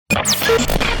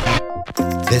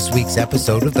This week's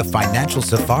episode of the Financial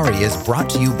Safari is brought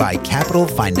to you by Capital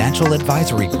Financial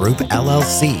Advisory Group,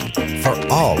 LLC, for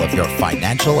all of your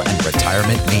financial and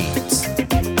retirement needs.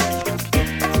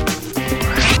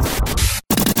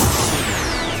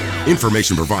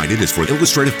 Information provided is for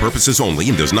illustrative purposes only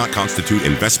and does not constitute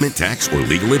investment, tax, or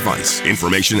legal advice.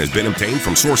 Information has been obtained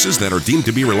from sources that are deemed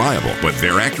to be reliable, but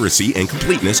their accuracy and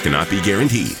completeness cannot be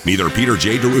guaranteed. Neither Peter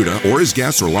J. D'Arruda or his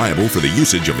guests are liable for the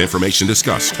usage of information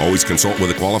discussed. Always consult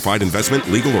with a qualified investment,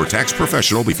 legal, or tax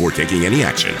professional before taking any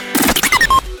action.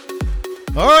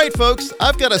 All right, folks,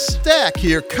 I've got a stack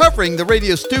here covering the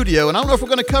radio studio, and I don't know if we're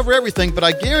going to cover everything, but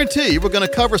I guarantee we're going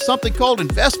to cover something called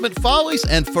investment follies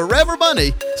and forever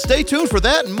money. Stay tuned for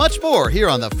that and much more here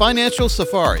on the Financial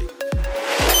Safari.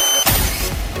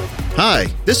 Hi,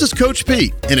 this is Coach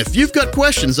Pete, and if you've got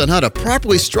questions on how to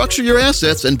properly structure your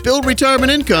assets and build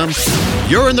retirement income,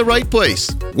 you're in the right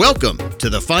place. Welcome to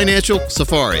the Financial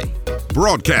Safari.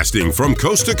 Broadcasting from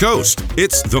coast to coast,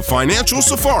 it's the Financial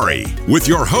Safari with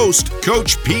your host,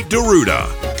 Coach Pete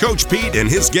D'Arruda. Coach Pete and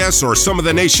his guests are some of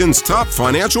the nation's top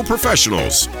financial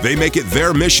professionals. They make it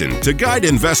their mission to guide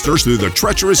investors through the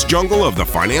treacherous jungle of the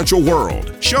financial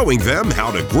world, showing them how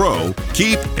to grow,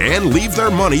 keep, and leave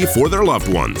their money for their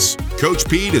loved ones. Coach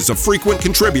Pete is a frequent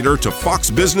contributor to Fox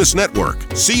Business Network,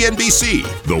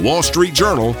 CNBC, The Wall Street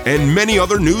Journal, and many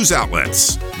other news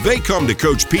outlets. They come to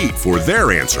Coach Pete for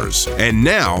their answers, and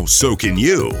now so can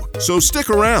you. So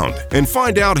stick around and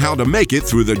find out how to make it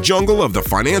through the jungle of the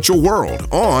financial world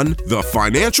on the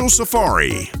Financial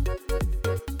Safari.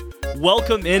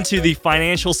 Welcome into the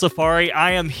Financial Safari.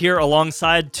 I am here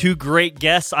alongside two great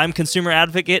guests. I'm consumer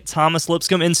advocate Thomas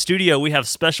Lipscomb. In studio, we have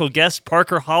special guest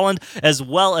Parker Holland, as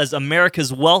well as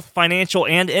America's Wealth, Financial,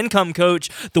 and Income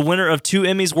Coach, the winner of 2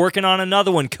 Emmys, working on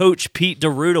another one, Coach Pete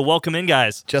D'Arruda. Welcome in,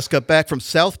 guys. Just got back from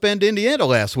South Bend, Indiana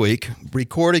last week,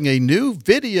 recording a new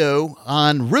video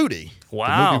on Rudy. Wow.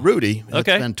 The movie Rudy.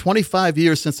 Okay. It's been 25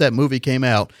 years since that movie came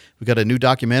out. We got a new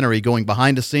documentary going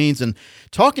behind the scenes and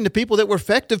talking to people that were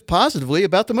affected positively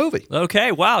about the movie.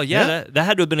 Okay, wow. Yeah. That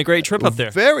had to have been a great trip up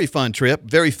there. Very fun trip,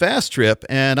 very fast trip,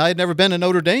 and I had never been to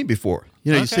Notre Dame before.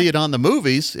 You know, You Okay. see it on the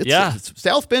movies. It's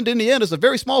South Bend, Indiana is a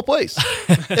very small place.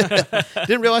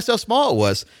 Didn't realize how small it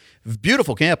was.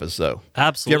 Beautiful campus, though.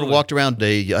 Absolutely. If you ever walked around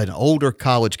an older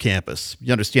college campus,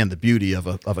 you understand the beauty of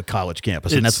a college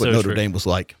campus, and It's that's what so Notre true. Dame was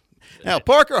like. Now,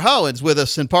 Parker Holland's with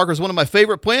us, and Parker's one of my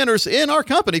favorite planners in our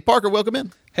company. Parker, welcome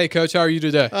in. Hey, Coach, how are you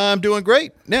today? I'm doing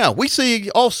great. Now, we see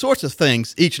all sorts of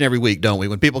things each and every week, don't we?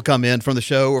 When people come in from the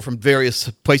show or from various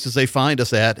places they find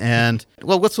us at. And,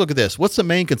 well, let's look at this. What's the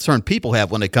main concern people have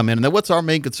when they come in? And then what's our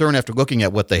main concern after looking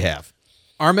at what they have?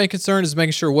 Our main concern is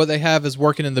making sure what they have is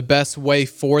working in the best way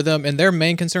for them. And their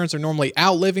main concerns are normally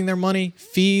outliving their money,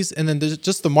 fees, and then there's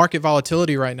just the market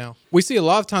volatility right now. We see a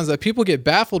lot of times that people get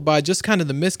baffled by just kind of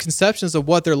the misconceptions of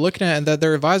what they're looking at and that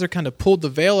their advisor kind of pulled the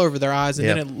veil over their eyes and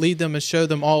didn't lead them and show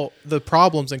them all the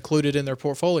problems included in their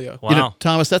portfolio. Wow. You know,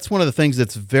 Thomas, that's one of the things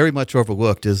that's very much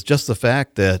overlooked is just the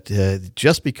fact that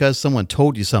just because someone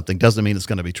told you something doesn't mean it's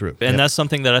going to be true. And that's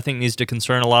something that I think needs to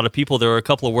concern a lot of people. There were a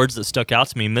couple of words that stuck out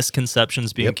to me,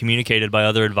 misconceptions being communicated by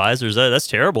other advisors. That's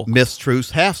terrible.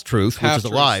 Mistruth, half-truth, which is a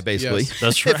lie, basically. Yes.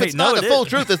 That's right. If it's not the full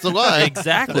truth, it's a lie.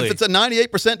 Exactly. If it's a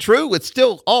 98% true, it's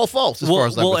still all false as far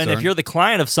as I'm concerned. And if you're the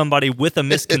client of somebody with a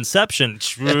misconception,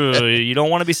 you don't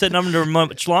want to be sitting under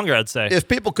much longer, I'd say. If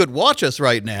people could watch us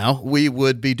right now, we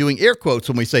would be doing air quotes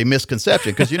when we say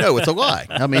misconception because, it's a lie.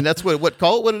 I mean, that's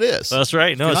call it what it is. That's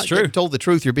right. No, If you're it's not true. getting told the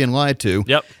truth, you're being lied to.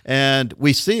 Yep. And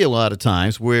we see a lot of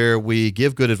times where we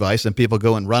give good advice and people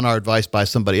go and run our advice by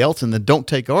somebody else and then don't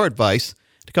take our advice.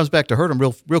 It comes back to hurt them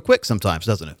real quick sometimes,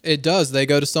 doesn't it? It does. They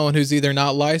go to someone who's either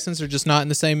not licensed or just not in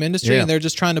the same industry, and they're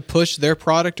just trying to push their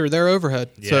product or their overhead.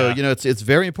 So, it's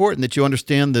very important that you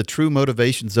understand the true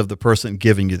motivations of the person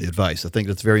giving you the advice. I think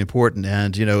that's very important.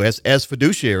 And, as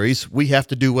fiduciaries, we have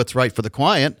to do what's right for the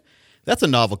client. That's a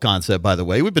novel concept, by the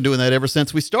way. We've been doing that ever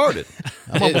since we started.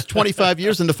 I'm almost 25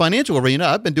 years in the financial arena.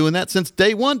 I've been doing that since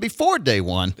day one, before day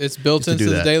one. It's built into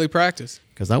the daily practice.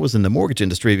 Because I was in the mortgage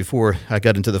industry before I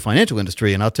got into the financial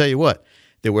industry, and I'll tell you what,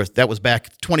 that was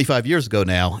back 25 years ago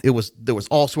now. There was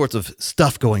all sorts of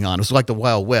stuff going on. It was like the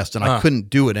Wild West, and I couldn't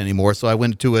do it anymore. So I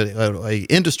went into a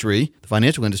industry, the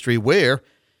financial industry, where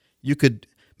you could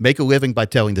make a living by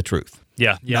telling the truth.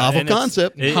 Yeah. Novel And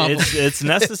concept. It's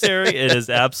necessary. It is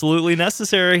absolutely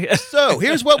necessary. So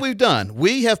here's what we've done.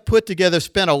 We have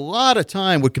spent a lot of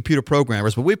time with computer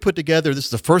programmers, but we put together, this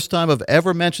is the first time I've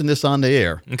ever mentioned this on the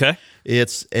air. Okay.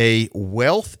 It's a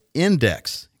wealth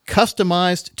index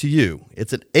customized to you.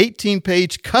 It's an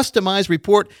 18-page customized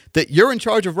report that you're in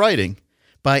charge of writing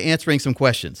by answering some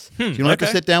questions. You don't have to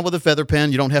sit down with a feather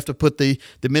pen. You don't have to put the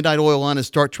midnight oil on and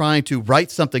start trying to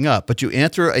write something up. But you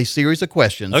answer a series of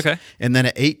questions, and then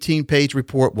an 18-page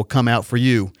report will come out for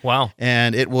you. Wow.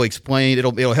 And it will explain,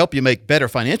 it'll help you make better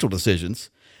financial decisions,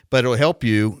 but it'll help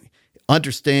you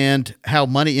understand how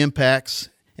money impacts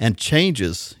and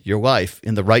changes your life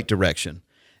in the right direction.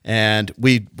 And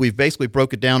we've basically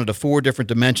broke it down into 4 different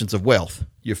dimensions of wealth: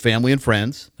 your family and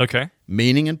friends,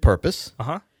 meaning and purpose,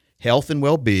 health and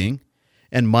well-being,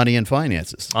 and money and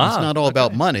finances. It's not all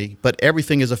about money, but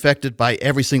everything is affected by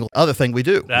every single other thing we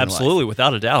do. Absolutely,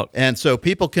 without a doubt. And so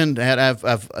people can have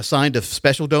assigned a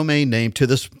special domain name to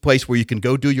this place where you can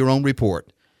go do your own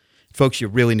report. Folks, you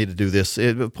really need to do this.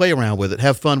 Play around with it.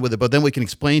 Have fun with it. But then we can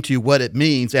explain to you what it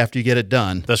means after you get it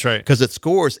done. That's right. Because it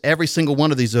scores every single one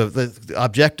of these the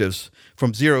objectives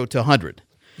from 0 to 100.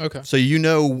 Okay. So you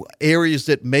know areas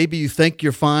that maybe you think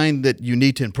you're fine that you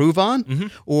need to improve on,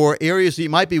 or areas that you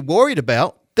might be worried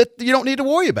about that you don't need to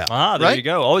worry about. There you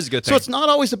go. Always a good thing. So it's not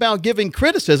always about giving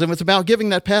criticism. It's about giving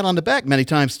that pat on the back many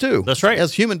times, too. That's right.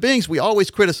 As human beings, we always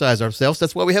criticize ourselves.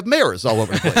 That's why we have mirrors all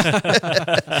over the place.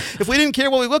 If we didn't care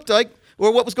what we looked like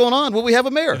or what was going on, would we have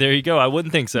a mirror? There you go. I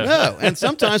wouldn't think so. No. And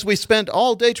sometimes we spend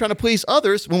all day trying to please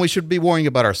others when we should be worrying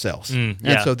about ourselves. And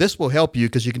so this will help you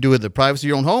because you can do it in the privacy of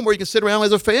your own home, or you can sit around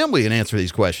as a family and answer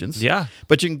these questions. Yeah.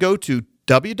 But you can go to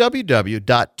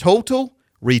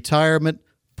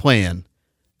www.totalretirementplan.com.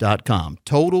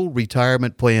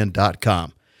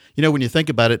 TotalRetirementPlan.com. You know, when you think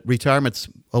about it, retirement's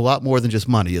a lot more than just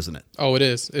money, isn't it? Oh, it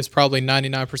is. It's probably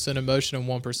 99% emotion and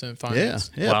 1% finance.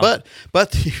 Yeah. Wow.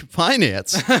 But the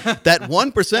finance, that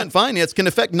 1% finance can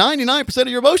affect 99% of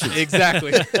your emotions.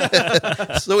 Exactly.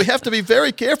 So we have to be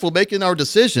very careful making our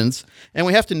decisions, and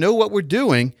we have to know what we're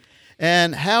doing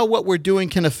and how what we're doing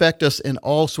can affect us in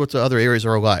all sorts of other areas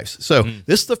of our lives. So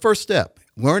this is the first step.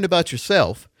 Learn about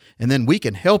yourself, and then we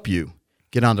can help you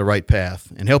get on the right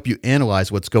path and help you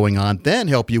analyze what's going on, then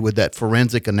help you with that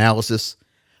forensic analysis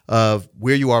of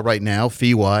where you are right now,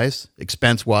 fee-wise,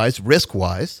 expense-wise,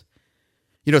 risk-wise.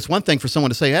 You know, it's one thing for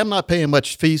someone to say, I'm not paying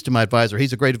much fees to my advisor.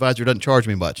 He's a great advisor, doesn't charge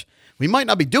me much. We might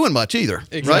not be doing much either.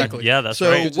 Exactly. Right? Yeah, that's so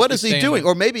right. So what is he doing?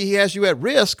 Or maybe he has you at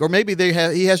risk, or maybe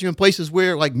he has you in places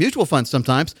where, like mutual funds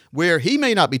sometimes, where he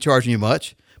may not be charging you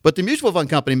much, but the mutual fund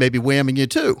company may be whamming you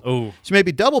too. Oh. So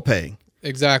maybe double paying.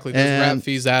 Exactly. Those wrap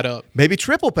fees add up. Maybe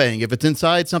triple paying if it's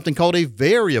inside something called a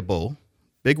variable,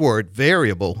 big word,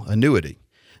 variable annuity.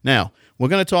 Now, we're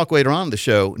going to talk later on in the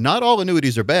show. Not all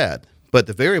annuities are bad, but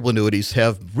the variable annuities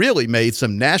have really made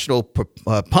some national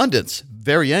pundits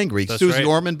very angry. That's Susie right.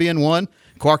 Orman being one,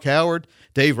 Clark Howard,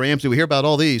 Dave Ramsey. We hear about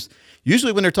all these.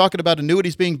 Usually when they're talking about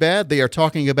annuities being bad, they are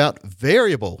talking about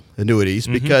variable annuities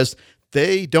because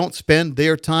they don't spend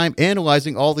their time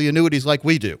analyzing all the annuities like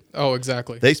we do. Oh,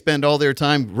 exactly. They spend all their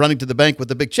time running to the bank with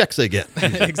the big checks they get.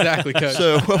 Exactly, Coach.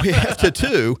 So what we have to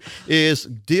do is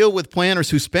deal with planners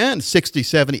who spend 60,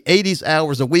 70, 80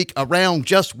 hours a week around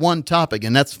just one topic,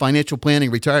 and that's financial planning,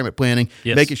 retirement planning,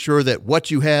 making sure that what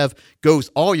you have goes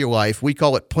all your life. We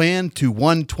call it plan to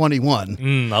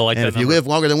 121. I like that And if you number. live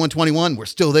longer than 121, we're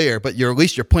still there, but at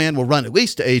least your plan will run at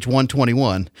least to age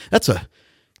 121.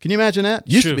 Can you imagine that?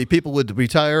 Used to be people would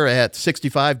retire at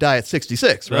 65, die at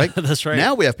 66, right? That's right.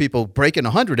 Now we have people breaking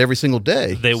 100 every single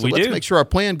day. Let's make sure our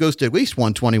plan goes to at least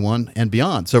 121 and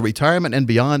beyond. So retirement and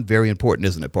beyond, very important,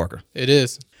 isn't it, Parker? It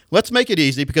is. Let's make it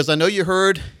easy because I know you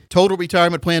heard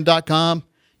TotalRetirementPlan.com. You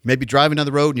may be driving down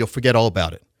the road and you'll forget all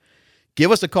about it. Give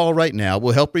us a call right now.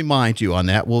 We'll help remind you on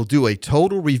that. We'll do a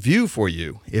total review for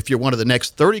you. If you're one of the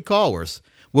next 30 callers,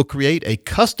 we'll create a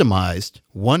customized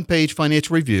one-page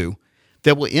financial review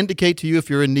that will indicate to you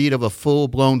if you're in need of a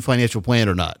full-blown financial plan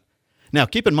or not. Now,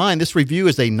 keep in mind, this review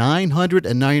is a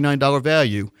 $999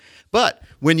 value, but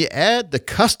when you add the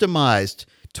customized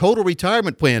total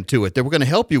retirement plan to it that we're going to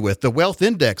help you with, the wealth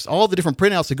index, all the different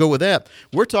printouts that go with that,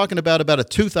 we're talking about a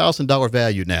 $2,000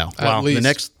 value now. At least. The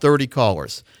next 30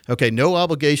 callers. Okay, no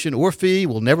obligation or fee.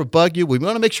 We'll never bug you. We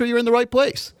want to make sure you're in the right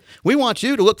place. We want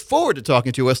you to look forward to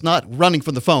talking to us, not running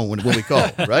from the phone when we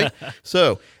call, right?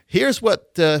 So here's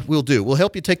what we'll do. We'll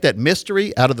help you take that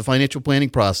mystery out of the financial planning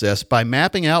process by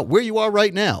mapping out where you are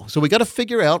right now. So we got to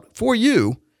figure out for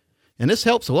you, and this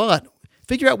helps a lot,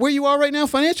 figure out where you are right now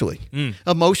financially,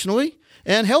 emotionally,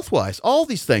 and health-wise. All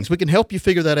these things. We can help you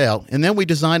figure that out. And then we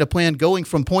design a plan going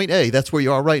from point A, that's where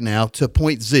you are right now, to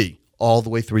point Z, all the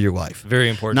way through your life. Very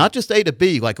important. Not just A to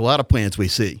B like a lot of plans we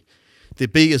see. The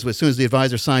B is as soon as the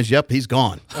advisor signs you up, he's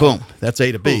gone. Boom. That's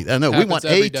A to B. I know. We want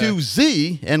A to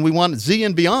Z, and we want Z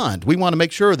and beyond. We want to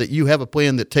make sure that you have a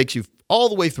plan that takes you all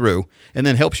the way through and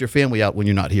then helps your family out when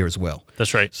you're not here as well.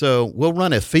 That's right. So we'll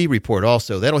run a fee report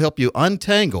also. That'll help you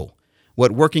untangle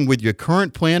what working with your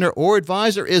current planner or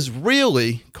advisor is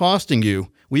really costing you.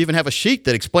 We even have a sheet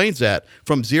that explains that,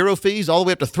 from 0 fees all the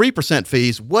way up to 3%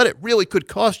 fees, what it really could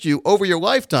cost you over your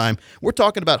lifetime. We're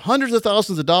talking about hundreds of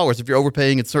thousands of dollars if you're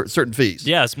overpaying in certain fees.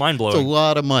 Yeah, it's mind-blowing. It's a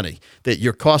lot of money that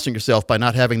you're costing yourself by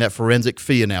not having that forensic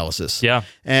fee analysis. Yeah.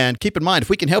 And keep in mind, if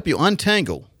we can help you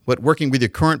untangle what working with your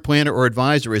current planner or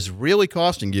advisor is really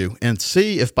costing you, and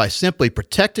see if by simply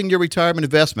protecting your retirement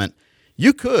investment,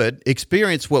 you could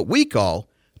experience what we call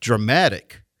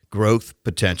dramatic growth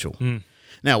potential.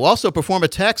 Now, we'll also perform a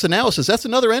tax analysis. That's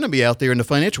another enemy out there in the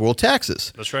financial world,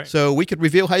 taxes. That's right. So we could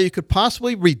reveal how you could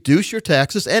possibly reduce your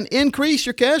taxes and increase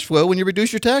your cash flow when you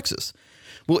reduce your taxes.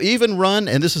 We'll even run,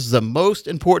 and this is the most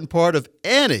important part of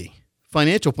any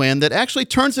financial plan that actually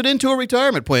turns it into a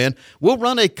retirement plan, we'll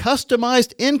run a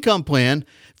customized income plan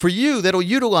for you that'll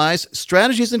utilize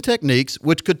strategies and techniques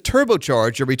which could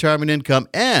turbocharge your retirement income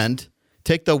and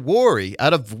take the worry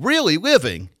out of really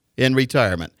living in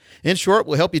retirement. In short,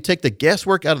 we'll help you take the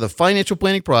guesswork out of the financial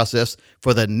planning process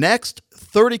for the next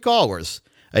 30 callers.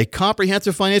 A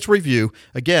comprehensive financial review,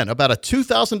 again, about a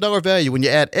 $2,000 value when you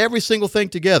add every single thing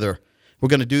together. We're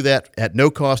going to do that at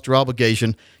no cost or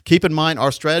obligation. Keep in mind,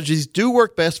 our strategies do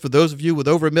work best for those of you with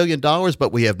over $1 million,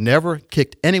 but we have never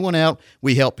kicked anyone out.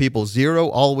 We help people 0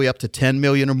 all the way up to $10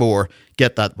 million or more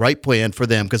get that right plan for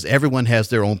them, because everyone has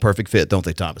their own perfect fit, don't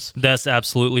they, Thomas? That's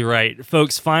absolutely right.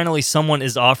 Folks, finally, someone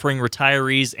is offering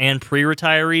retirees and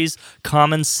pre-retirees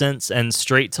common sense and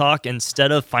straight talk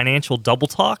instead of financial double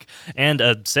talk and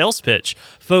a sales pitch.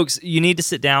 Folks, you need to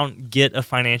sit down, get a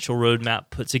financial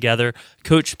roadmap put together.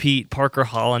 Coach Pete, Parker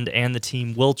Holland, and the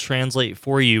team will translate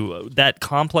for you that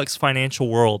complex financial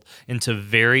world into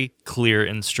very clear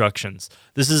instructions.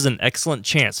 This is an excellent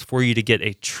chance for you to get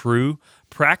a true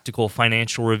practical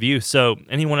financial review. So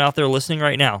anyone out there listening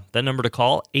right now, that number to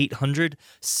call,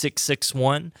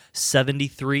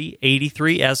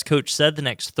 800-661-7383. As Coach said, the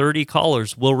next 30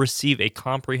 callers will receive a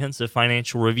comprehensive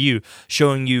financial review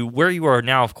showing you where you are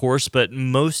now, of course, but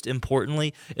most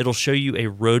importantly, it'll show you a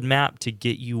roadmap to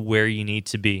get you where you need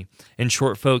to be. In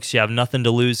short, folks, you have nothing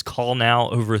to lose. Call now.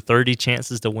 Over 30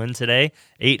 chances to win today.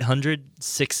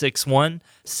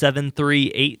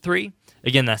 800-661-7383.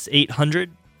 Again, that's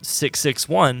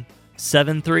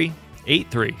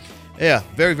 800-661-7383. Yeah,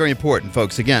 very, very important,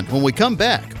 folks. Again, when we come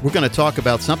back, we're going to talk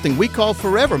about something we call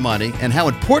forever money and how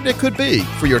important it could be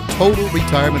for your total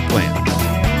retirement plan.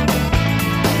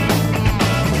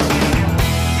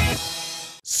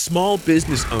 Small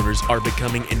business owners are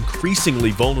becoming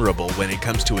increasingly vulnerable when it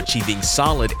comes to achieving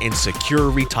solid and secure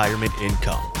retirement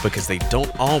income because they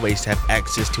don't always have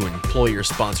access to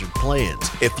employer-sponsored plans.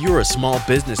 If you're a small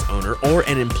business owner or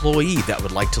an employee that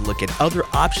would like to look at other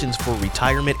options for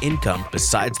retirement income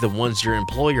besides the ones your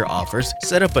employer offers,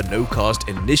 set up a no-cost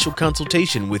initial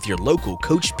consultation with your local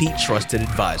Coach Pete trusted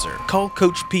advisor. Call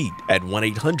Coach Pete at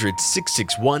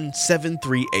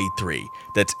 1-800-661-7383.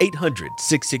 That's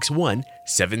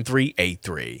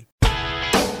 800-661-7383.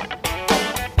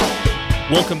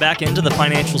 Welcome back into the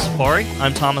Financial Safari.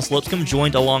 I'm Thomas Lipscomb,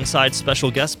 joined alongside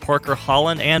special guest Parker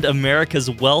Holland and America's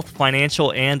Wealth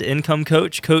Financial and Income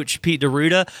Coach, Coach Pete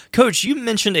D'Arruda. Coach, you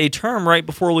mentioned a term right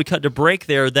before we cut to break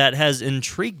there that has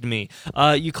intrigued me.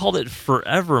 You called it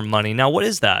forever money. Now, what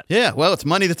is that? Yeah, well, it's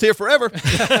money that's here forever.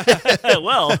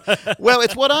 Well,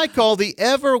 it's what I call the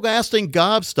everlasting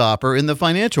gobstopper in the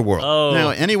financial world. Oh. Now,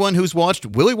 anyone who's watched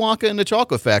Willy Wonka and the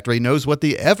Chocolate Factory knows what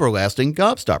the everlasting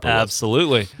gobstopper was.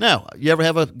 absolutely. Now, you ever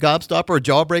have a gobstopper or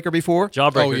jawbreaker before?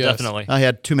 Jawbreaker, Oh, yes. definitely. I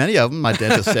had too many of them, my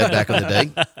dentist said back in the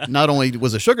day. Not only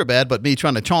was a sugar bad, but me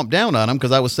trying to chomp down on them because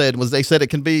they said it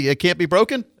can't be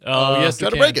broken. yes, Try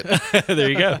it to can. break it. There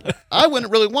you go. I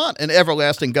wouldn't really want an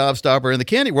everlasting gobstopper in the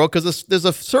candy world because there's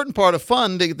a certain part of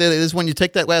fun that is when you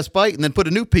take that last bite and then put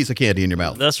a new piece of candy in your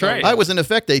mouth. That's right. I was, in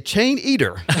effect, a chain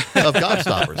eater of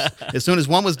gobstoppers. As soon as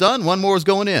one was done, one more was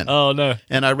going in. Oh, no.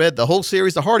 And I read the whole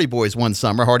series of Hardy Boys one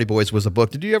summer. Hardy Boys was a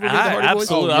book. Did you ever read the Hardy Boys?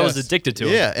 Absolutely. Oh, I was yes. addicted to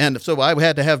it. Yeah, and so I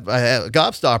had to have a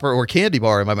gobstopper or candy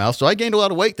bar in my mouth, so I gained a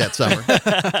lot of weight that summer.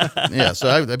 Yeah, so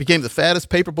I became the fattest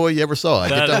paper boy you ever saw. I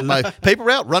get done with my paper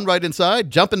route, run right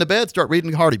inside, jump into bed, start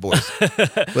reading Hardy Boys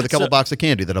with a couple boxes of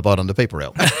candy that I bought on the paper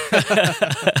route.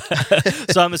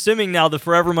 So I'm assuming now the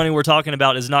forever money we're talking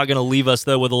about is not going to leave us,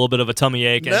 though, with a little bit of a tummy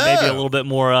ache and No. maybe a little bit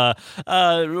more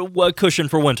cushion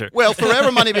for winter. Well,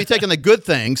 forever money be taking the good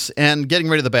things and getting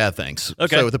rid of the bad things.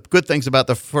 Okay. So the good things about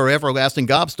the forever lasting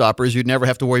gobstopper is you'd never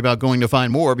have to worry about going to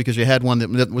find more because you had one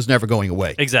that was never going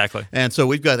away. Exactly. And so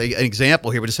we've got an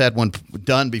example here. We just had one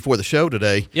done before the show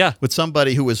today Yeah. with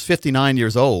somebody who was 59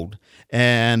 years old.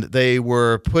 and they had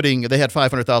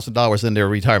 $500,000 in their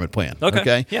retirement plan.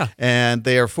 Okay. Yeah. And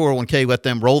their 401k let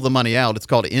them roll the money out. It's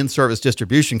called in-service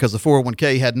distribution because the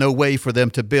 401k had no way for them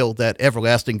to build that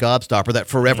everlasting gobstopper, that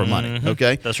forever money.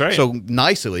 Okay. That's right. So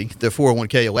nicely, the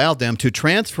 401k allowed them to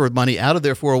transfer money out of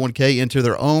their 401k into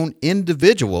their own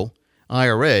individual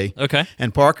IRA. Okay.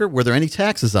 And Parker, were there any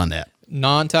taxes on that?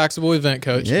 Non-taxable event,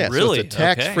 Coach. Yeah, Really? So it's a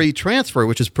tax-free transfer,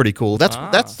 which is pretty cool.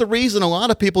 That's the reason a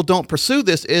lot of people don't pursue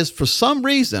this is for some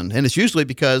reason, and it's usually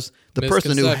because the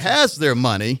person who Misconceptions. has their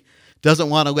money doesn't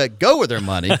want to let go of their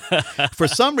money. For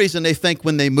some reason, they think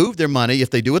when they move their money, if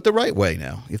they do it the right way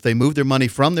now, if they move their money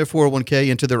from their 401k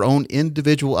into their own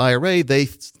individual IRA, they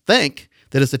think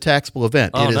that it's a taxable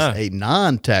event. Oh, It is no. a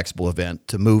non-taxable event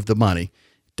to move the money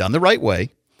done the right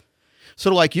way.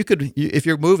 So like if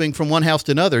you're moving from one house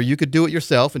to another, you could do it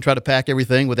yourself and try to pack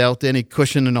everything without any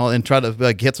cushion and all, and try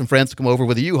to get some friends to come over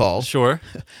with a U-Haul. Sure.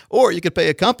 Or you could pay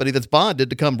a company that's bonded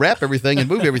to come wrap everything and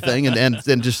move everything,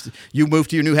 and just you move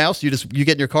to your new house. You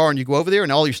get in your car and you go over there,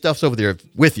 and all your stuff's over there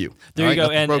with you. There All you right?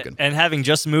 go. Nothing's broken. And having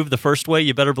just moved the first way,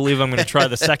 you better believe I'm going to try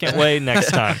the second way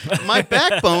next time. My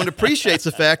backbone appreciates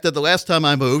the fact that the last time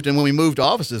I moved, and when we moved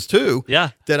offices too, Yeah.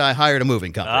 that I hired a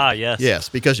moving company. Ah, yes. Yes,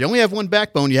 because you only have one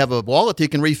backbone. You have a wallet you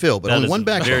can refill, but That only is one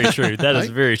backbone. very true. That is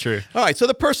Right? very true. All right, so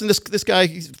the person, this guy,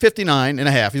 he's 59 and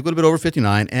a half. He's a little bit over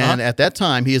 59, and at that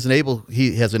time, he has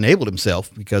enabled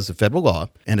himself because of federal law,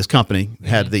 and his company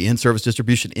had the in-service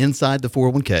distribution inside the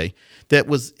 401k.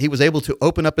 He was able to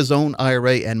open up his own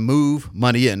IRA and move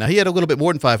money in. Now he had a little bit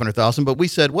more than $500,000, but we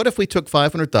said, what if we took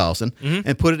 $500,000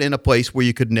 and put it in a place where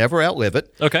you could never outlive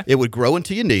it? Okay. It would grow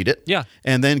until you need it. Yeah.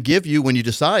 And then give you, when you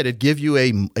decided, give you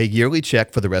a yearly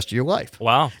check for the rest of your life.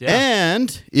 Wow. Yeah.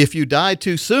 And if you died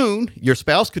too soon, your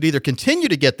spouse could either continue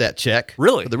to get that check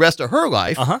Really? for the rest of her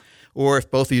life, Uh-huh. or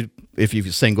if you're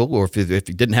single, or if you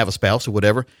didn't have a spouse or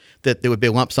whatever, that there would be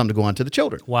a lump sum to go on to the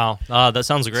children. Wow. That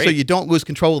sounds great. So you don't lose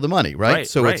control of the money, right? Right,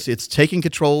 So right. it's taking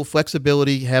control,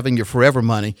 flexibility, having your forever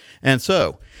money. And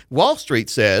so Wall Street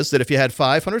says that if you had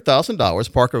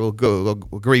 $500,000, Parker will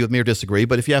agree with me or disagree,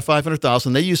 but if you have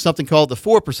 $500,000, they use something called the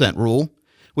 4% rule,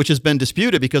 which has been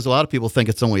disputed because a lot of people think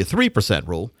it's only a 3%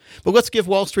 rule. But let's give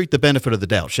Wall Street the benefit of the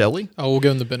doubt, shall we? Oh, we'll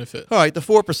give them the benefit. All right, the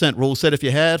 4% rule said if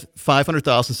you had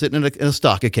 $500,000 sitting in a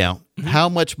stock account, how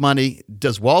much money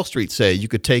does Wall Street say you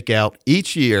could take out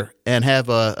each year and have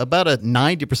about a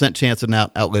 90% chance of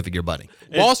not outliving your money?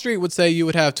 Wall Street would say you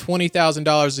would have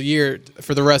 $20,000 a year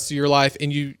for the rest of your life,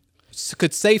 and you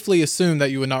could safely assume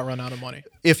that you would not run out of money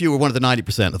If you were one of the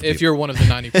 90% of the if people. you're one of the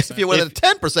 90%. If you're one of the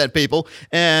 10% people,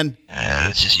 and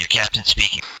This is your captain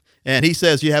speaking. he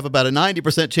says you have about a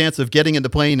 90% chance of getting in the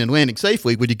plane and landing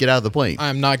safely, would you get out of the plane? I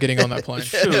am not getting on that plane.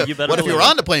 Shoot, you better What if you were believe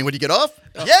on the plane? Would you get off?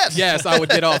 Yes. Yes, I would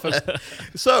get off.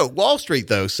 So Wall Street,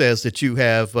 though, says that you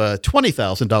have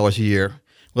 $20,000 a year.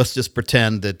 Let's just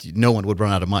pretend that no one would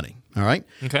run out of money. All right?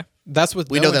 it. Okay. That's what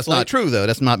We know that's not true, though.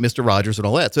 That's not Mr. Rogers and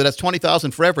all that. So that's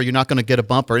 $20,000 forever. You're not going to get a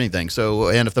bump or anything. So,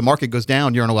 and if the market goes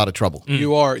down, you're in a lot of trouble.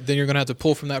 You are. Then you're going to have to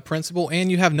pull from that principal,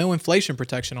 and you have no inflation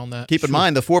protection on that. Keep in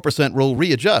mind the 4% rule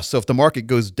readjusts. So if the market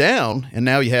goes down and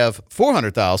now you have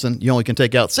 $400,000, you only can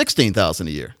take out $16,000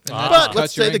 a year. that But cuts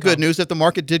let's your say the good income. news: if the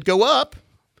market did go up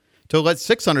to let's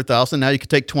 $600,000, now you could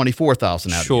take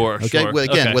 $24,000 out. Sure, of your, okay. sure. Well,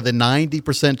 again, Okay. with a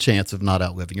 90% chance of not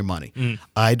outliving your money.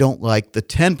 I don't like the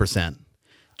 10%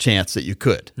 chance that you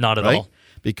could. Not at right? all.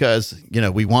 Because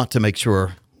we want to make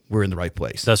sure we're in the right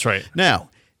place. That's right. Now,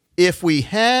 if we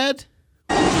had,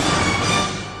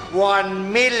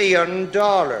 $1 million.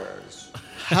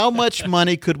 how much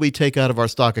money could we take out of our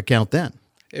stock account then?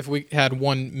 If we had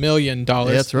 $1 million,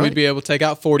 That's right. we'd be able to take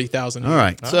out $40,000. All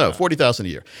right, so $40,000 a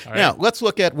year. Now let's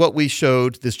look at what we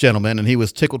showed this gentleman, and he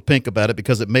was tickled pink about it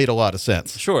because it made a lot of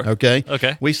sense. Sure. Okay.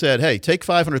 Okay. We said, hey, take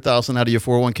 $500,000 out of your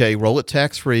 401k, roll it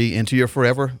tax free into your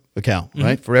forever account,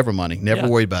 right? Forever money. Never Yeah.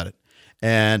 worry about it,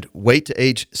 and wait to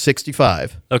age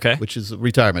 65. Okay. Which is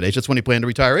retirement age. That's when you plan to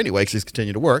retire anyway, because he's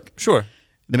continue to work. Sure. In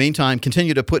the meantime,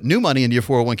 continue to put new money into your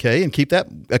 401k and keep that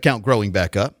account growing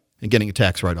back up and getting a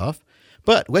tax write-off.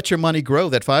 But let your money grow,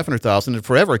 that $500,000 in a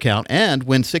forever account, and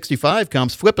when 65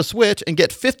 comes, flip a switch and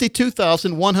get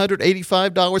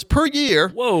 $52,185 per year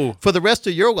Whoa. for the rest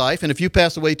of your life. And if you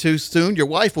pass away too soon, your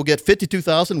wife will get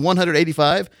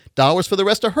 $52,185 for the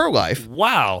rest of her life,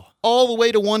 Wow. all the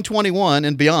way to 121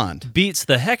 and beyond. Beats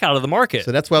the heck out of the market.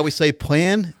 So that's why we say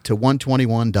plan to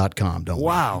 121.com, don't we?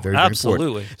 Wow, Very, very absolutely.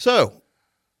 important. So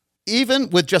even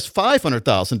with just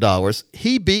 $500,000,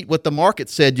 he beat what the market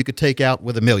said you could take out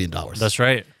with $1 million. That's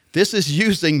right. This is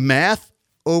using math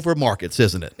over markets,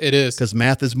 isn't it? It is. Because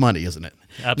math is money, isn't it?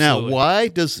 Absolutely. Now,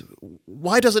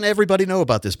 why doesn't everybody know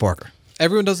about this, Parker?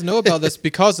 Everyone doesn't know about this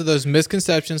because of those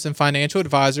misconceptions and financial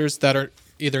advisors that are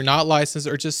either not licensed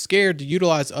or just scared to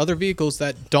utilize other vehicles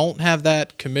that don't have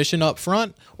that commission up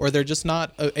front, or they're just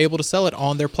not able to sell it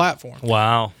on their platform.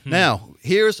 Wow. Now,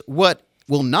 here's what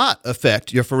will not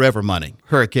affect your forever money.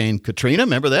 Hurricane Katrina,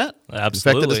 remember that?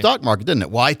 Absolutely. Affected the stock market, didn't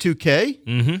it?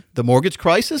 Y2K, the mortgage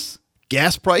crisis,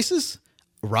 gas prices,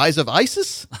 rise of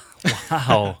ISIS,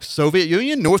 Wow. Soviet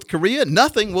Union, North Korea,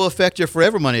 nothing will affect your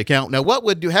forever money account. Now, what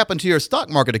would happen to your stock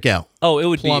market account? Oh, it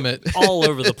would Plummet. be all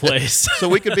over the place. So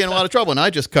we could be in a lot of trouble. And I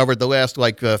just covered the last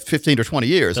 15 or 20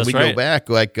 years. That's and we right. go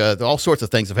back, all sorts of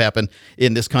things have happened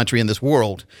in this country, in this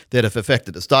world, that have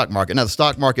affected the stock market. Now, the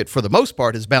stock market, for the most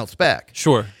part, has bounced back.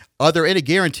 Sure. Are there any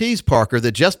guarantees, Parker,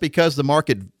 that just because the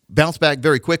market bounced back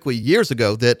very quickly years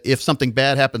ago, that if something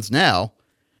bad happens now,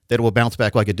 that it will bounce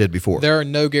back like it did before? There are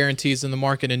no guarantees in the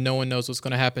market, and no one knows what's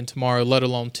going to happen tomorrow, let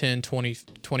alone 10, 20,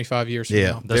 25 years from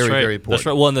now. That's very, right. very important. That's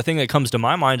right. Well, and the thing that comes to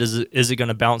my mind is it going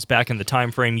to bounce back in the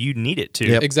time frame you need it to?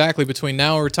 Yep. Exactly. Between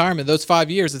now and retirement, those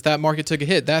 5 years, if that market took a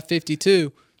hit, that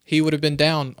 52, he would have been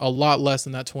down a lot less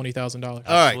than that $20,000. All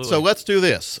right, so let's do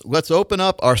this. Let's open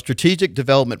up our strategic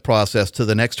development process to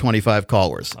the next 25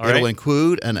 callers. All right. It'll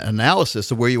include an analysis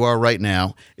of where you are right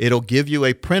now. It'll give you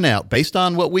a printout based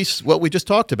on what we just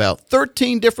talked about.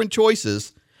 13 different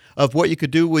choices of what you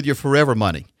could do with your forever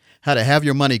money. How to have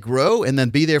your money grow and then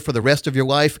be there for the rest of your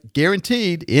life,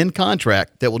 guaranteed in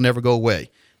contract that will never go away.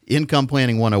 Income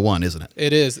planning 101, isn't it?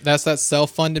 It is. That's that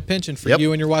self-funded pension for Yep.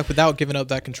 you and your wife without giving up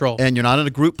that control. And you're not in a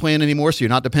group plan anymore, so you're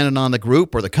not dependent on the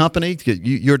group or the company.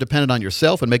 You're dependent on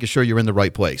yourself and making sure you're in the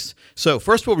right place. So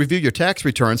first we'll review your tax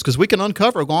returns, because we can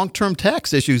uncover long-term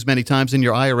tax issues many times in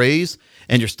your IRAs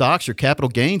and your stocks, your capital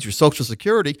gains, your Social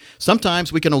Security.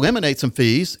 Sometimes we can eliminate some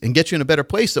fees and get you in a better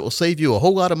place that will save you a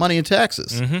whole lot of money in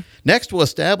taxes. Next, we'll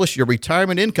establish your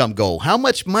retirement income goal, how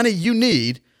much money you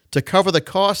need to cover the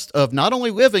cost of not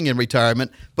only living in retirement,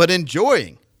 but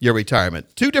enjoying your retirement.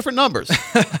 Two different numbers.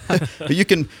 You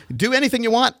can do anything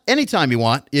you want, anytime you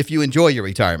want, if you enjoy your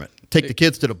retirement. Take the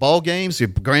kids to the ball games, your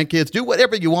grandkids, do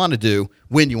whatever you want to do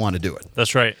when you want to do it.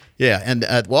 That's right. Yeah, and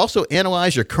we'll also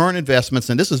analyze your current investments,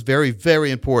 and this is very, very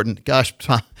important. Gosh,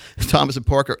 Thomas and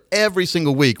Parker, every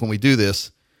single week when we do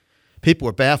this, people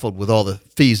are baffled with all the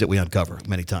fees that we uncover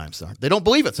many times. They don't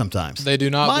believe it sometimes. They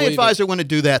do not My believe it. advisor wouldn't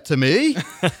do that to me.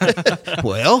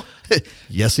 Well,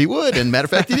 yes, he would. And matter of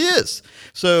fact, he is.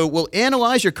 So we'll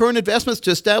analyze your current investments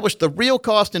to establish the real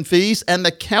cost and fees and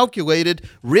the calculated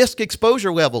risk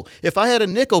exposure level. If I had a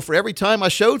nickel for every time I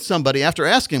showed somebody after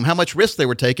asking them how much risk they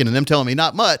were taking and them telling me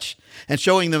not much, and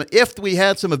showing them if we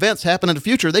had some events happen in the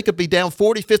future, they could be down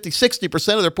 40, 50,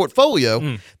 60% of their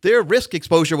portfolio. Their risk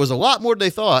exposure was a lot more than they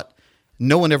thought.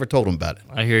 No one ever told them about it.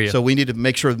 I hear you. So we need to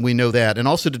make sure we know that, and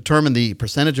also determine the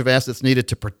percentage of assets needed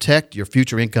to protect your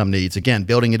future income needs. Again,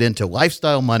 building it into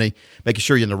lifestyle money, making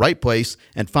sure you're in the right place,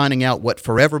 and finding out what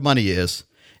forever money is,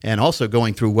 and also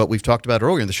going through what we've talked about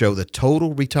earlier in the show, the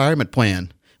Total Retirement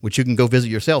Plan, which you can go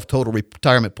visit yourself,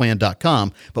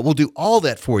 totalretirementplan.com. But we'll do all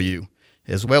that for you,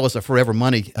 as well as a forever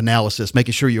money analysis,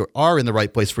 making sure you are in the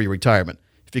right place for your retirement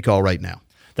if you call right now.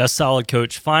 That's solid,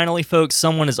 Coach. Finally, folks,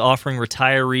 someone is offering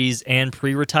retirees and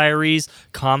pre-retirees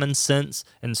common sense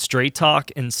and straight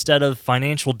talk instead of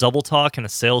financial double talk and a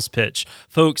sales pitch.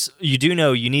 Folks, you do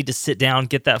know you need to sit down,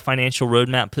 get that financial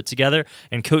roadmap put together,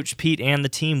 and Coach Pete and the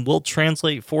team will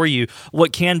translate for you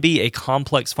what can be a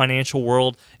complex financial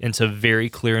world into very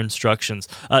clear instructions.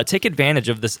 Take advantage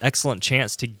of this excellent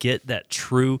chance to get that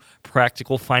true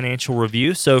practical financial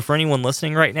review. So for anyone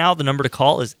listening right now, the number to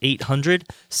call is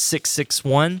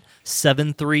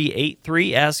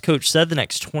 800-661-7383. As Coach said, the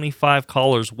next 25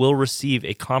 callers will receive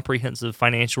a comprehensive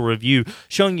financial review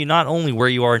showing you not only where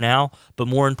you are now, but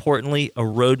more importantly, a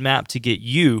roadmap to get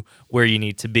you where you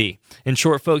need to be. In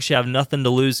short, folks, you have nothing to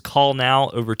lose. Call now.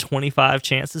 Over 25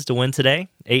 chances to win today.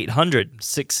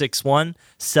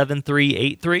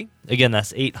 800-661-7383. Again,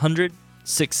 that's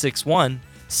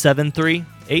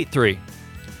 800-661-7383.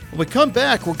 When we come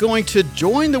back, we're going to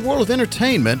join the world of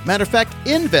entertainment, matter of fact,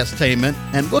 investainment,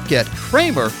 and look at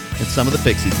Kramer and some of the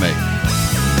picks he's made.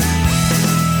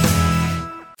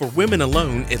 For women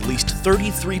alone, at least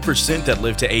 33% that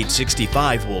live to age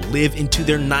 65 will live into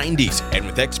their 90s. And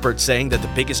with experts saying that the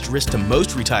biggest risk to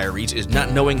most retirees is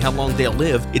not knowing how long they'll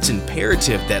live, it's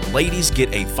imperative that ladies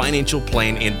get a financial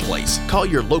plan in place. Call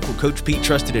your local Coach Pete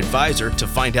trusted advisor to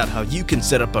find out how you can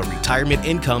set up a retirement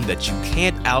income that you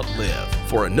can't outlive.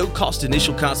 For a no-cost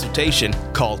initial consultation,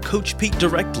 call Coach Pete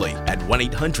directly at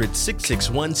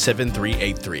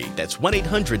 1-800-661-7383. That's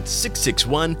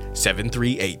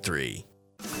 1-800-661-7383.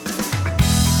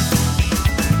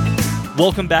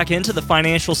 Welcome back into the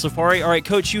Financial Safari. All right,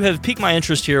 Coach, you have piqued my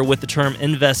interest here with the term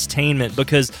investainment,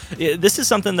 because this is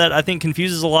something that I think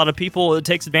confuses a lot of people. It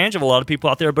takes advantage of a lot of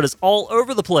people out there, but it's all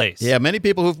over the place. Yeah, many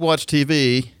people who've watched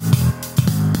TV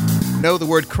know the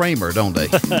word Kramer, don't they?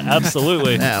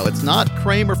 Absolutely. Now, it's not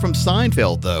Kramer from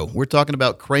Seinfeld, though. We're talking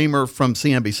about Kramer from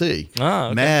CNBC. Ah,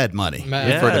 okay. Mad Money. You've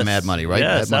heard of Mad Money, right?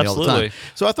 Yes, Mad Money all the absolutely. time.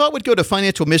 So I thought we'd go to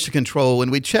Financial Mission Control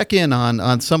and we'd check in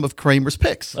on some of Kramer's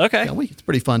picks. Okay. It's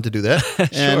pretty fun to do that.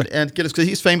 Sure. And get us, because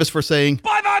he's famous for saying,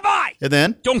 Buy, buy, buy. and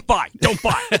then, Don't buy. Don't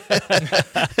buy.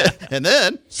 and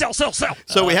then, Sell, sell, sell.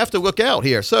 so we have to look out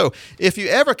here. So if you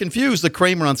ever confuse the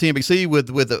Kramer on CNBC with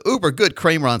the uber good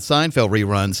Kramer on Seinfeld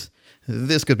reruns,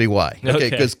 this could be why. Okay.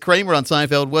 Because Kramer on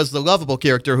Seinfeld was the lovable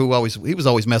character who was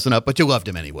always messing up, but you loved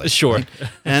him anyway. Sure. Right?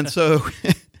 And so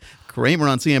Kramer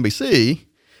on CNBC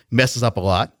messes up a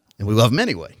lot, and we love him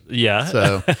anyway. Yeah.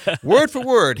 So, word for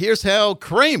word, here's how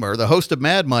Kramer, the host of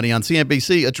Mad Money on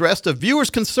CNBC, addressed a viewer's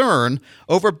concern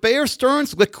over Bear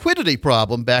Stearns' liquidity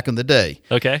problem back in the day.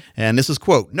 Okay. And this is,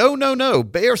 quote, No.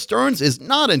 Bear Stearns is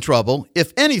not in trouble.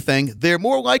 If anything, they're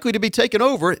more likely to be taken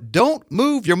over. Don't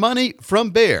move your money from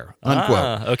Bear, unquote.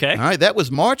 Ah, okay. All right, that was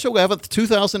March 11th,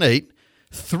 2008.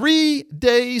 3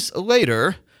 days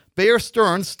later, Bear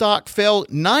Stearns' stock fell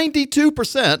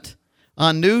 92%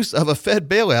 on news of a Fed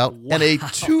bailout and a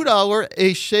 $2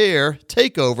 a share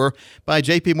takeover by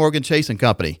J.P. Morgan Chase and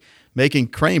Company, making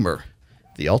Kramer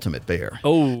the ultimate bear.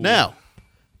 Oh. Now,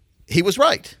 he was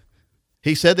right.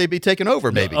 He said they'd be taken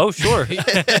over, maybe. Oh, sure.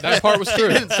 That part was He true.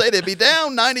 didn't say they'd be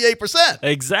down 98%.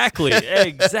 Exactly. All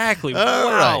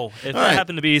Wow. right. If All that right.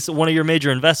 happened to be one of your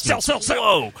major investments. Sell, sell,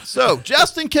 sell. Whoa. So,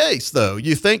 just in case, though,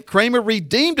 you think Kramer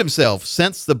redeemed himself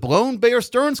since the blown Bear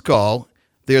Stearns call,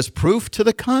 there's proof to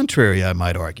the contrary, I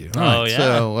might argue. All Oh, right, yeah.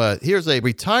 So here's a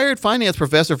retired finance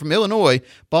professor from Illinois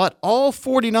bought all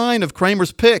 49 of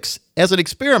Kramer's picks as an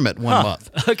experiment one month.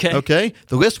 Okay. Okay.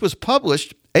 The list was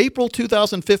published April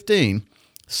 2015.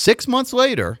 6 months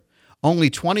later,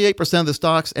 only 28% of the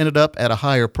stocks ended up at a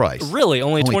higher price. Really?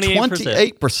 Only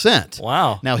 28%? 28%.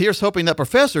 Wow. Now, here's hoping that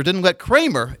professor didn't let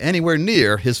Kramer anywhere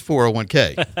near his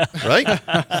 401k, right?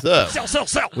 So, Sell, sell,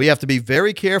 sell. we have to be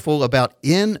very careful about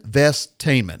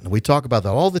investainment. We talk about that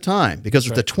all the time because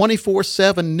it's a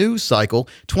 24/7 news cycle,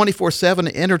 24/7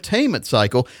 entertainment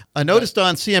cycle. I noticed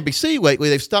on CNBC lately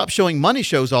they've stopped showing money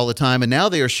shows all the time, and now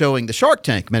they are showing the Shark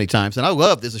Tank many times. And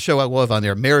there's a show I love on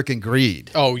there, American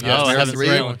Greed. Oh, yes. Oh, I that's haven't a great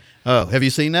seen one. it. Oh, have you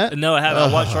seen that? No, I haven't.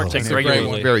 I watch Shark Tank a great regularly.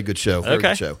 one. Very good show. Very Okay.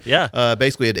 good show. Yeah.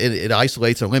 Basically, it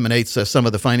isolates, eliminates some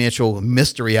of the financial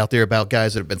mystery out there about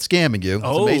guys that have been scamming you. It's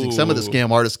amazing. Some of the scam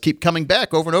artists keep coming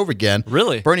back over and over again.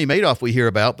 Really? Bernie Madoff we hear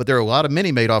about, but there are a lot of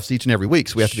mini Madoffs each and every week,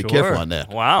 so we have to be careful on that.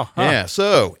 Wow. Huh. Yeah,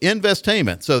 so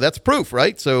investainment. So that's proof,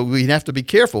 right? So we have to be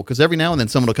careful because every now and then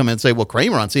someone will come in and say, well,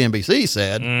 Kramer on CNBC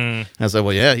said. I said,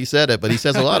 well, yeah, he said it, but he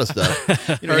says a lot of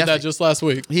stuff. You know, Heard that just last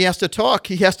week. he has to talk.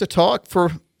 He has to talk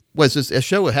for, was this a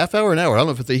show, a half hour, an hour? I don't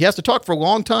know if it's, he has to talk for a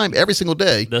long time every single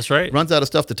day. That's right. Runs out of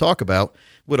stuff to talk about.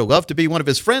 Would have loved to be one of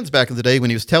his friends back in the day when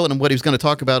he was telling him what he was going to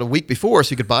talk about a week before so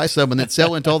he could buy some and then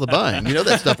sell into all the buying. You know,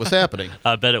 that stuff was happening.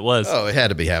 I bet it was. Oh, it had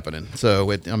to be happening. So,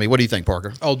 what do you think,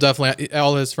 Parker? Oh, definitely.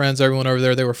 All his friends, everyone over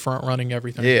there, they were front running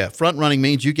everything. Yeah, front running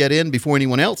means you get in before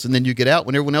anyone else, and then you get out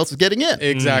when everyone else is getting in.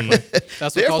 Exactly. That's what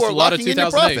caused Therefore, a lot of locking in your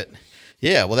 2008. profit.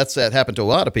 Yeah, well, that happened to a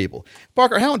lot of people.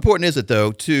 Parker, how important is it,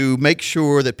 though, to make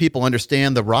sure that people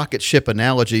understand the rocket ship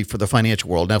analogy for the financial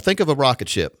world? Now, think of a rocket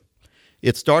ship.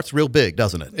 It starts real big,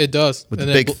 doesn't it? It does. With And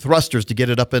the then big thrusters to get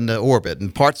it up into orbit,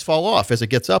 and parts fall off as it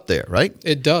gets up there, right?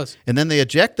 It does. And then they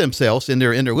eject themselves in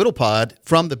their little pod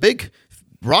from the big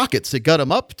rockets that got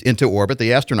them up into orbit,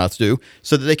 the astronauts do,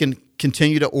 so that they can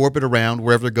continue to orbit around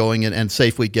wherever they're going and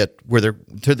safely get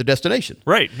to their destination.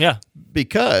 Right. Yeah.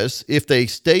 Because if they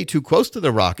stay too close to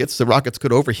the rockets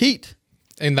could overheat.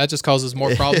 And that just causes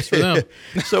more problems for them.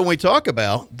 So when we talk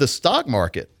about the stock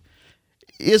market,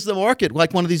 is the market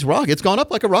like one of these rockets? It's gone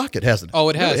up like a rocket, hasn't it? Oh,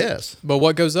 it has. really has. But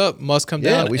what goes up must come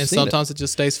Yeah, down, we've and seen it. sometimes it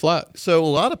just stays flat. So a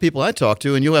lot of people I talk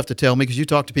to, and you'll have to tell me because you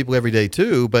talk to people every day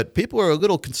too, but people are a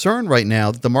little concerned right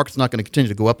now that the market's not going to continue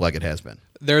to go up like it has been.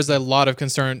 There's a lot of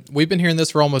concern. We've been hearing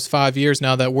this for almost 5 years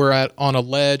now that we're on a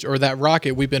ledge, or that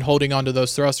rocket, we've been holding onto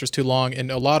those thrusters too long. And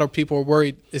a lot of people are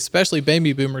worried, especially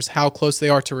baby boomers, how close they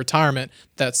are to retirement,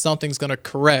 that something's going to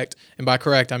correct. And by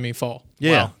correct, I mean fall.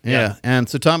 Yeah, Wow. yeah. And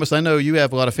so, Thomas, I know you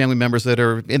have a lot of family members that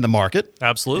are in the market.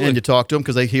 Absolutely. And you talk to them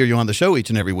because they hear you on the show each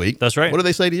and every week. That's right. What do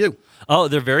they say to you? Oh,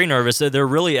 they're very nervous. They're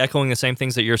really echoing the same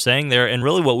things that you're saying there. And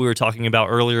really what we were talking about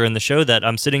earlier in the show, that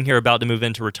I'm sitting here about to move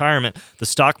into retirement. The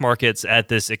stock market's at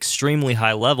this extremely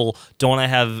high level. Don't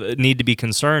I need to be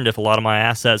concerned if a lot of my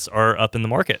assets are up in the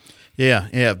market?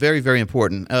 Yeah. Very, very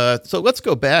important. So let's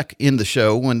go back in the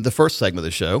show, the first segment of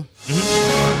the show.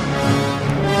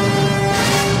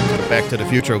 Back to the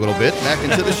future a little bit, back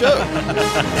into the show.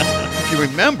 If you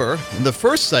remember, in the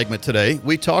first segment today,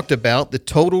 we talked about the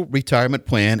total retirement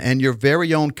plan and your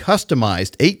very own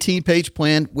customized 18-page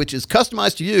plan, which is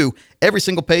customized to you. Every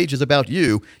single page is about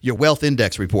you, your wealth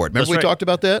index report. Remember That's right. we talked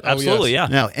about that? Absolutely, yeah.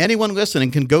 Now, anyone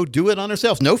listening can go do it on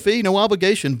themselves. No fee, no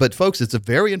obligation. But, folks, it's a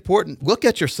very important look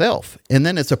at yourself. And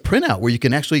then it's a printout where you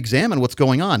can actually examine what's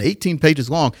going on. 18 pages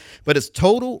long. But it's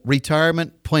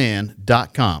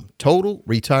totalretirementplan.com.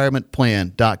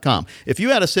 Totalretirementplan.com. If you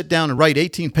had to sit down and write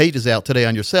 18 pages out today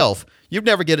on yourself, you'd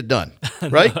never get it done,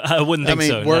 right? I wouldn't think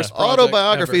so. worst no. project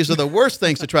Autobiographies are the worst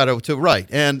things to try to write.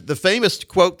 And the famous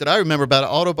quote that I remember about an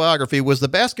autobiography was the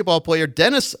basketball player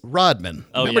Dennis Rodman.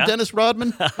 Oh, Remember yeah? Dennis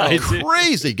Rodman? I do.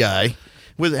 Crazy guy.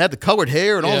 Had the colored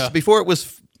hair and all Yeah. this before it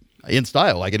was in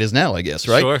style like it is now, I guess,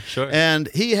 right? Sure. And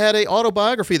he had an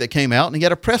autobiography that came out, and he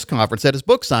had a press conference at his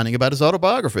book signing about his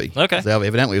autobiography. Okay. So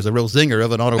evidently, it was a real zinger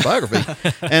of an autobiography.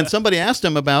 And somebody asked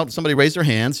him somebody raised their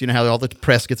hands, you know how all the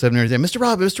press gets up and everything, Mr.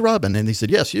 Robin. And he said,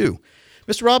 yes, you.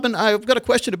 Mr. Robin, I've got a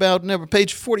question about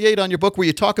page 48 on your book where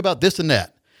you talk about this and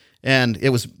that. And it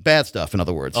was bad stuff, in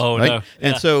other words. Oh, right? no.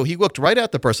 And Yeah. so he looked right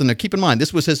at the person. Now, keep in mind,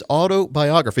 this was his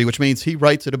autobiography, which means he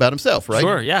writes it about himself, right?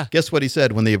 Sure, yeah. Guess what he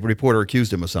said when the reporter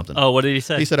accused him of something? Oh, what did he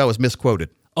say? He said I was misquoted.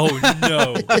 oh,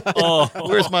 no. Oh.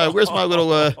 Where's my little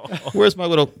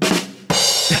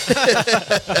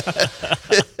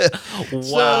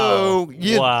Wow.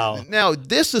 Wow. Now,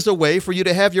 this is a way for you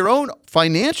to have your own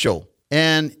financial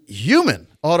and human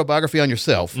autobiography on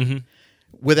yourself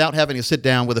without having to sit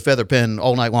down with a feather pen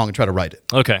all night long and try to write it.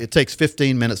 Okay. It takes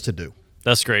 15 minutes to do.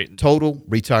 That's great.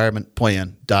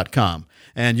 TotalRetirementPlan.com.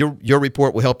 And your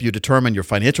report will help you determine your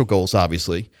financial goals,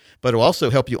 obviously, but it will also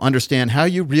help you understand how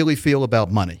you really feel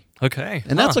about money. Okay.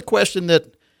 And that's a question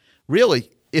that really,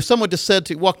 if someone just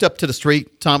walked up to the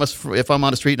street, Thomas, if I'm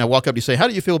on the street and I walk up to you say, how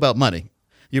do you feel about money?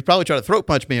 You probably try to throat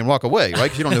punch me and walk away, right?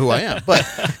 Because you don't know who I am. But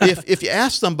if you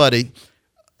ask somebody,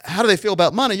 how do they feel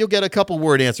about money? You'll get a couple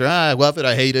word answer. I love it,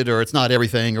 I hate it, or it's not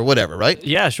everything, or whatever, right?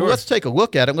 Yeah, sure. Well, let's take a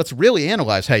look at it. Let's really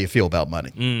analyze how you feel about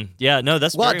money. Yeah, no,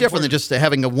 that's A lot very different than important. just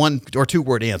having a 1 or 2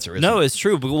 word answer. Isn't No, it? it's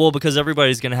true. Well, because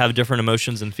everybody's going to have different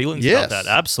emotions and feelings Yes. about that.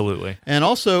 Absolutely. And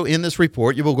also in this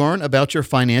report, you will learn about your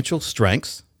financial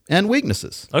strengths and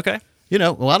weaknesses. Okay. You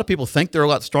know, a lot of people think they're a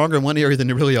lot stronger in one area than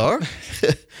they really are.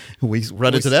 We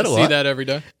run into that a lot. See that every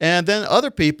day. And then other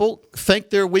people think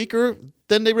they're weaker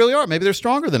than they really are. Maybe they're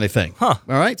stronger than they think. Huh.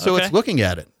 All right? So Okay. it's looking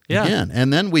at it Yeah. again.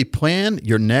 And then we plan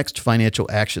your next financial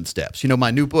action steps. You know,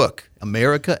 my new book,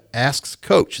 America Asks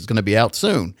Coach, is going to be out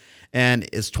soon. And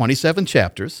it's 27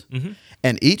 chapters.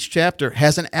 And each chapter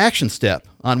has an action step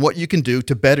on what you can do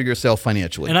to better yourself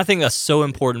financially. And I think that's so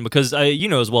important because you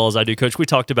know as well as I do, Coach. We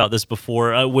talked about this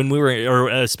before when we were, or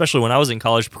especially when I was in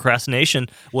college. Procrastination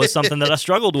was something that I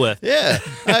struggled with. Yeah,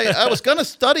 I was going to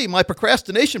study my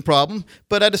procrastination problem,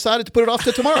 but I decided to put it off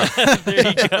to tomorrow. There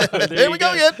you go. There we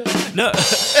go again. No,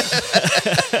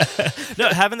 no.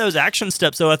 Having those action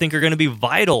steps, though, I think are going to be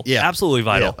vital. Yeah. Absolutely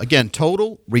vital. Yeah. Again,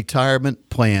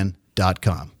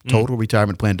 totalretirementplan.com.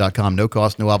 Totalretirementplan.com. No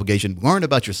cost, no obligation. Learn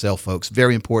about yourself, folks.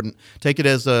 Very important. Take it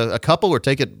as a couple or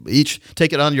take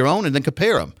it on your own and then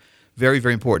compare them. Very,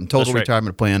 very important.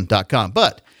 Totalretirementplan.com.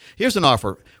 But here's an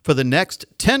offer. For the next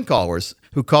 10 callers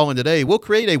who call in today, we'll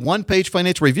create a one-page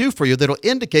financial review for you that'll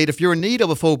indicate if you're in need of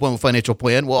a full-blown financial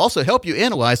plan. We'll also help you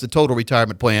analyze the total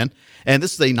retirement plan. And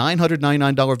this is a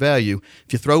 $999 value.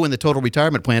 If you throw in the total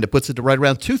retirement plan, it puts it to right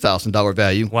around $2,000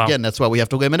 value. Wow. Again, that's why we have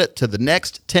to limit it to the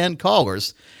next 10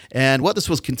 callers. And what this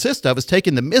will consist of is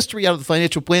taking the mystery out of the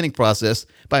financial planning process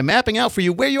by mapping out for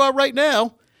you where you are right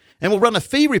now. And we'll run a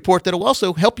fee report that will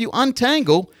also help you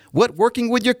untangle what working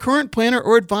with your current planner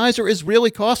or advisor is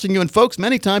really costing you. And folks,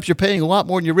 many times you're paying a lot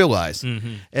more than you realize.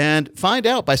 And find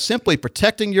out by simply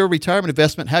protecting your retirement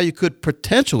investment how you could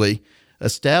potentially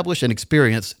establish and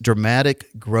experience dramatic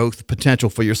growth potential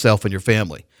for yourself and your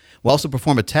family. We'll also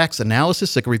perform a tax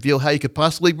analysis that can reveal how you could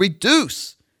possibly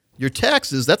reduce your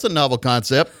taxes. That's a novel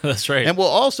concept. That's right. And we'll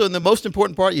also, and the most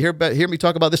important part, you hear me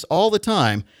talk about this all the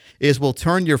time, is we'll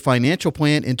turn your financial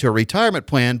plan into a retirement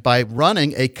plan by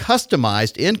running a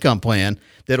customized income plan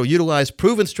that'll utilize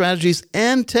proven strategies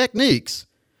and techniques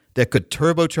that could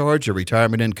turbocharge your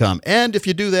retirement income. And if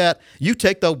you do that, you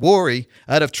take the worry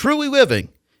out of truly living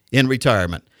in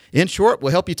retirement. In short,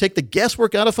 we'll help you take the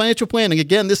guesswork out of financial planning.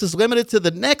 Again, this is limited to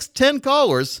the next 10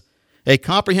 callers. A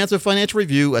comprehensive financial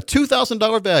review, a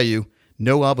 $2,000 value,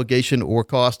 no obligation or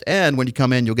cost. And when you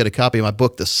come in, you'll get a copy of my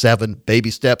book, The 7 Baby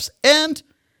Steps, and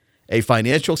a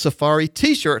Financial Safari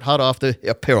t-shirt hot off the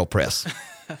apparel press.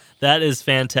 That is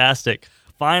fantastic.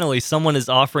 Finally, someone is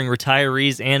offering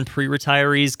retirees and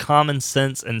pre-retirees common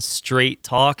sense and straight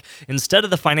talk instead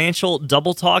of the financial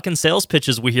double talk and sales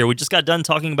pitches we hear. We just got done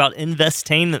talking about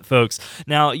investainment, folks.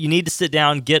 Now, you need to sit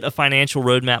down, get a financial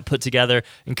roadmap put together,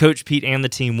 and Coach Pete and the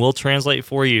team will translate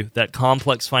for you that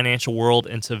complex financial world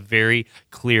into very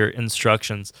clear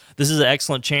instructions. This is an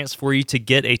excellent chance for you to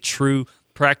get a true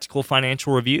practical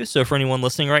financial review. So for anyone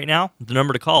listening right now, the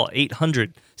number to call,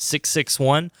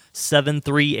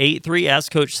 800-661-7383. As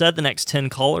Coach said, the next 10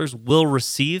 callers will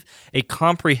receive a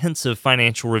comprehensive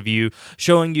financial review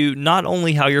showing you not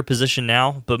only how you're positioned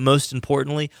now, but most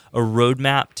importantly, a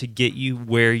roadmap to get you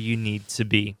where you need to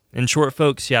be. In short,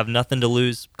 folks, you have nothing to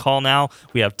lose. Call now.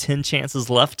 We have 10 chances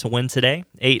left to win today.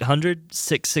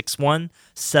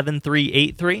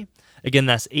 800-661-7383. Again,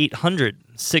 that's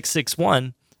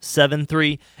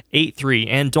 800-661-7383.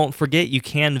 And don't forget, you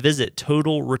can visit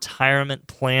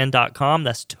totalretirementplan.com.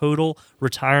 That's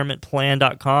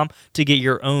totalretirementplan.com to get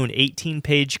your own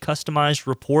 18-page customized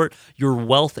report, your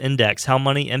wealth index, how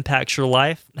money impacts your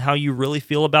life, how you really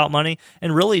feel about money,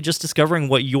 and really just discovering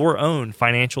what your own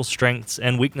financial strengths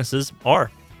and weaknesses are.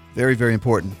 Very, very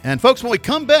important. And folks, when we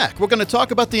come back, we're going to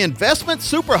talk about the investment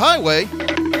superhighway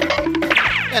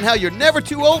and how you're never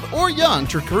too old or young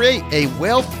to create a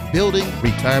wealth-building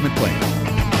retirement plan.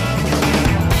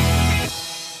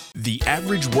 The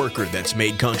average worker that's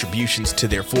made contributions to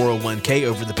their 401k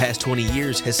over the past 20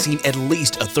 years has seen at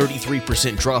least a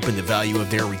 33% drop in the value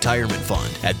of their retirement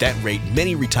fund. At that rate,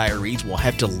 many retirees will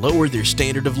have to lower their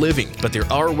standard of living. But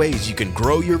there are ways you can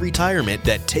grow your retirement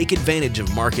that take advantage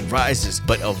of market rises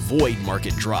but avoid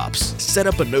market drops. Set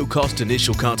up a no-cost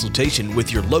initial consultation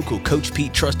with your local Coach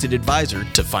Pete trusted advisor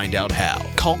to find out how.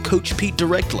 Call Coach Pete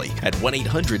directly at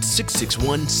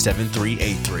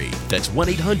 1-800-661-7383. That's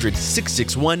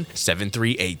 1-800-661-7383.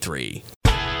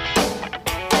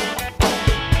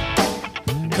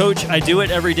 Coach, I do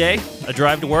it every day. I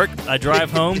drive to work. I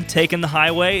drive home, taking the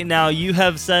highway. Now, you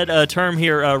have said a term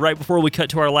here right before we cut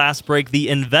to our last break, the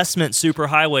investment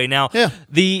superhighway. Now,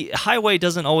 The highway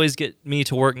doesn't always get me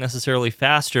to work necessarily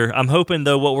faster. I'm hoping,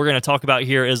 though, what we're going to talk about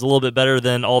here is a little bit better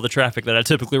than all the traffic that I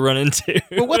typically run into.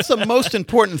 Well, what's the most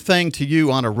important thing to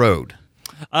you on a road?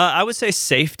 I would say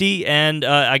safety and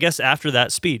I guess after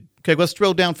that, speed. Okay, let's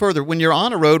drill down further. When you're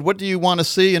on a road, what do you want to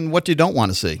see and what you don't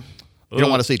want to see? You don't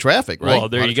want to see traffic, right? Well,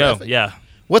 there you go. Yeah.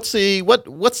 What's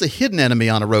the hidden enemy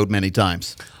on a road many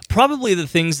times? Probably the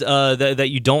things that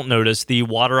you don't notice, the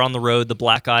water on the road, the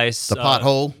black ice. The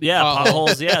pothole. Yeah,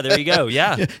 potholes. Yeah, there you go.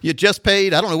 Yeah. You just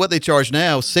paid, I don't know what they charge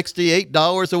now,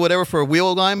 $68 or whatever for a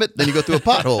wheel alignment. Then you go through a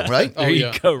pothole, right? There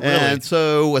you go, really. And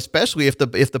so especially if the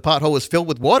pothole is filled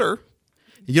with water,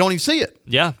 you don't even see it.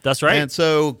 Yeah, that's right. And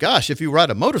so, gosh, if you ride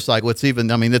a motorcycle,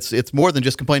 it's more than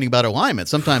just complaining about alignment.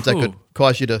 Sometimes that could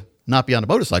cause you to not be on a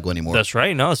motorcycle anymore. That's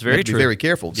right. No, it's very true. Be very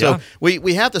careful. Yeah. So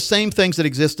we have the same things that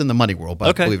exist in the money world,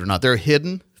 believe it or not. There are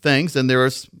hidden things, and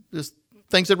there's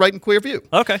things that are right in clear view.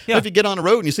 Okay, yeah. If you get on the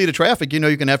road and you see the traffic, you're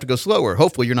going to have to go slower.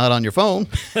 Hopefully you're not on your phone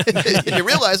and you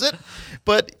realize it.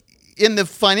 But in the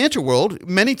financial world,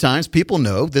 many times people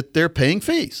know that they're paying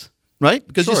fees, right?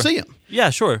 Because you see them. Yeah,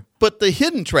 sure. But the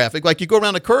hidden traffic, like you go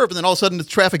around a curve and then all of a sudden it's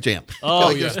traffic jam.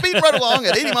 You're speeding right along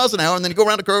at 80 miles an hour and then you go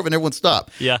around a curve and everyone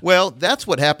stops. Yeah. Well, that's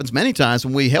what happens many times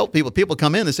when we help people. People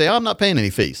come in and say, I'm not paying any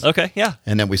fees. Okay, yeah.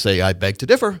 And then we say, I beg to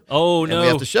differ. Oh, and no. we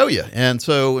have to show you. And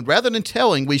so rather than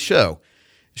telling, we show.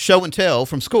 Show and tell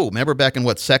from school. Remember back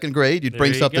in second grade? You'd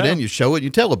bring something in, you show it, you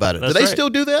tell about it. That's Do they right. still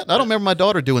do that? I don't remember my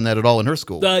daughter doing that at all in her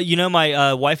school.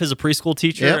 My wife is a preschool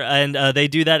teacher, and they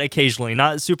do that occasionally.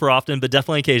 Not super often, but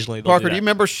definitely occasionally. Parker, do you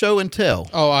remember show and tell?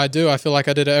 Oh, I do. I feel like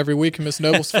I did it every week in Miss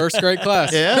Noble's first grade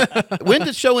class. Yeah. When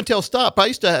did show and tell stop? I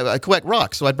used to collect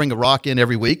rocks, so I'd bring a rock in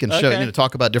every week and show,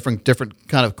 talk about different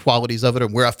kind of qualities of it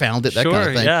and where I found it, that kind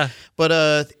of thing. Yeah. But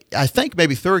I think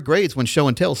maybe third grade's when show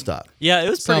and tell stopped. Yeah, it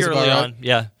was pretty Sounds early about on.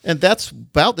 Yeah. And that's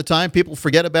about the time people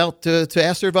forget about to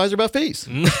ask their advisor about fees.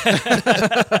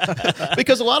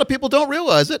 Because a lot of people don't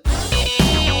realize it.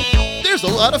 There's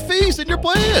there's a lot of fees in your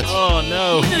plans. Oh,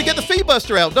 no. We need to get the fee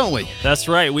buster out, don't we? That's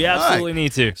right. We absolutely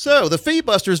need to. So the fee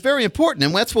buster is very important,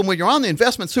 and that's when you're on the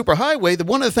investment superhighway,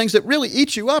 one of the things that really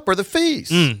eats you up are the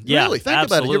fees. Yeah, Really, think about it.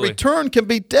 Your absolutely. return can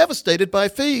be devastated by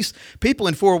fees. People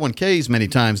in 401ks many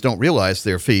times don't realize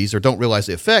their fees or don't realize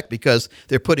the effect because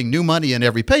they're putting new money in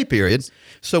every pay period.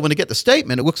 So when they get the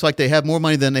statement, it looks like they have more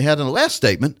money than they had in the last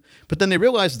statement, but then they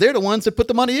realize they're the ones that put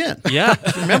the money in. Yeah.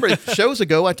 Remember, shows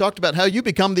ago, I talked about how you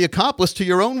become the accomplice to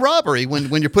your own robbery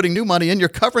when you're putting new money in. You're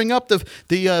covering up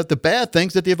the bad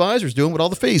things that the advisor's doing with all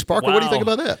the fees. Parker, what do you think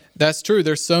Wow. about that? That's true.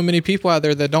 There's so many people out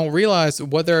there that don't realize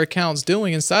what their account's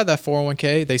doing inside that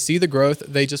 401k. They see the growth,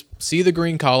 they just see the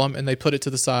green column, and they put it to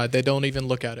the side. They don't even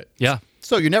look at it. Yeah.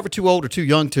 So you're never too old or too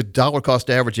young to dollar cost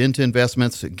average into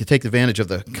investments, take advantage of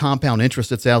the compound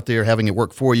interest that's out there, having it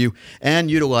work for you,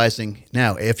 and utilizing.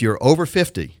 Now, if you're over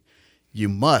 50, you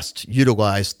must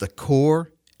utilize the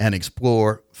core and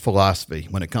explore philosophy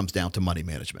when it comes down to money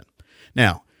management.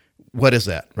 Now, what is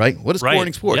that, right? What is Right. core and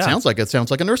explore? Yeah. It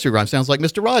sounds like a nursery rhyme. Sounds like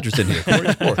Mr. Rogers in here. Core and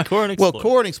explore. Core and Well, explore.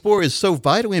 core and explore is so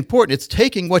vitally important. It's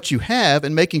taking what you have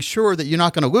and making sure that you're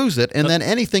not going to lose it, and then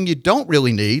anything you don't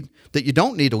really need, that you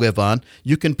don't need to live on,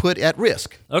 you can put at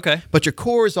risk. Okay. But your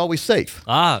core is always safe.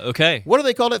 Ah, okay. What do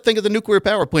they call that thing of the nuclear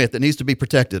power plant that needs to be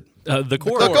protected? The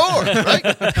core. The core,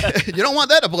 right? You don't want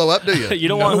that to blow up, do you? You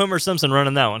don't want Homer Simpson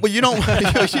running that one. Well, you don't.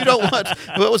 You don't want.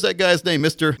 What was that guy's name?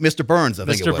 Mr. Burns, I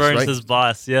think it Mr. was. Burns, right? his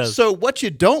boss. Yes. So what you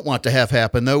don't want to have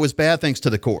happen, though, is bad things to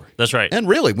the core. That's right. And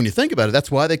really, when you think about it, that's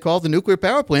why they call the nuclear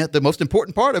power plant the most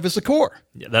important part of is the core.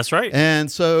 Yeah, that's right.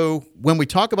 And so when we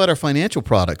talk about our financial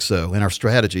products, though, and our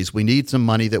strategies, we need some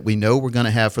money that we know we're going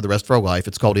to have for the rest of our life.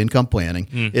 It's called income planning.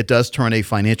 It does turn a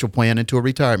financial plan into a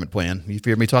retirement plan. You've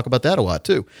heard me talk about that a lot,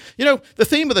 too. You know, the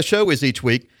theme of the show is each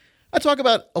week, I talk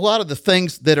about a lot of the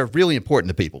things that are really important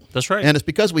to people. That's right. And it's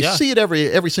because we Yeah. see it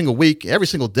every single week, every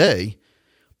single day.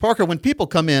 Parker, when people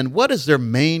come in, what is their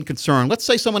main concern? Let's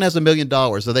say someone has $1 million.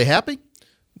 Are they happy?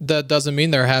 That doesn't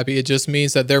mean they're happy. It just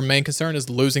means that their main concern is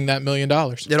losing that $1 million.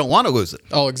 They don't want to lose it.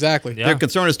 Oh, exactly. Yeah. Their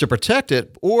concern is to protect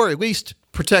it, or at least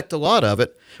protect a lot of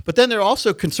it. But then their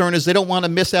also concern is they don't want to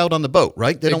miss out on the boat,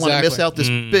 right? They don't want to miss Exactly. out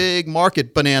this big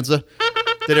market bonanza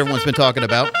that everyone's been talking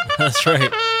about. That's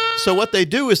right. So what they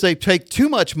do is they take too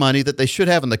much money that they should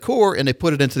have in the core and they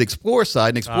put it into the Explore side.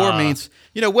 And Explore means,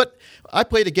 you know what? I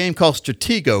played a game called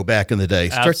Stratego back in the day.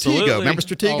 Absolutely. Stratego. Remember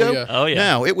Stratego? Oh, yeah. Oh, yeah.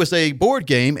 Now, it was a board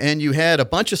game and you had a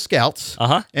bunch of scouts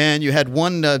and you had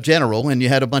one general and you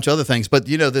had a bunch of other things. But,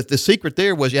 you know, the secret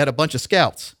there was you had a bunch of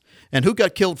scouts. And who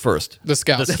got killed first? The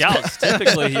scouts. The scouts,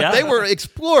 typically, yeah. They were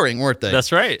exploring, weren't they?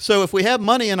 That's right. So if we have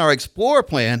money in our Explorer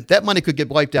plan, that money could get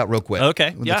wiped out real quick.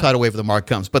 Okay, When yeah. the tidal wave of the market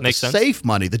comes. But Makes the sense. safe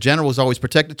money, the general is always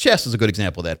protected. Chess is a good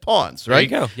example of that. Pawns, right? you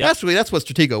go, yeah. Actually, that's what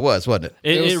Stratego was, wasn't it?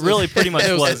 It really pretty much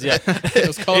was, yeah. It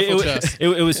was colorful chess. It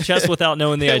was chess without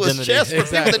knowing the It identity. was chess for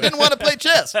people that didn't want to play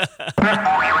chess.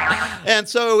 And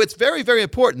so it's very, very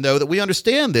important, though, that we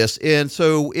understand this. And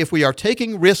so if we are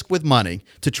taking risk with money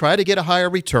to try to get a higher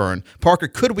return, Parker,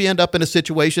 could we end up in a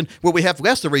situation where we have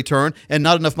less of return and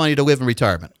not enough money to live in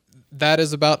retirement? That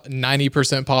is about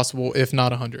 90% possible, if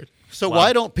not 100. So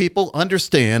why don't people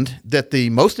understand that the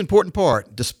most important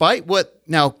part, despite what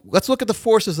now, let's look at the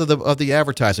forces of the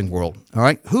advertising world. All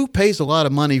right, who pays a lot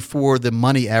of money for the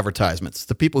money advertisements?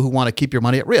 The people who want to keep your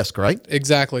money at risk, right?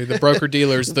 Exactly. The broker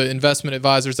dealers, the investment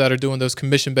advisors that are doing those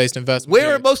commission-based investments.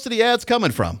 Where are most of the ads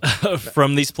coming from?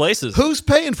 From these places. Who's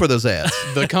paying for those ads?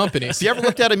 The companies. Have you ever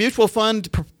looked at a mutual fund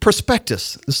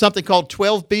prospectus? There's something called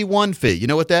 12B1 fee. You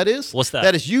know what that is? What's that?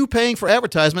 That is you paying for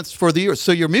advertisements for the year,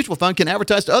 so your mutual fund can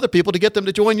advertise to other people to get them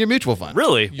to join your mutual fund.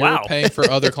 Really? You're Wow. paying for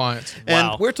other clients. And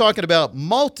Wow. we're talking about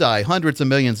hundreds of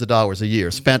millions of dollars a year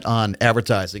spent on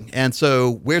advertising. And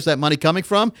so where's that money coming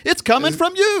from? It's coming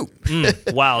from you.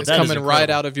 Wow. It's that is coming right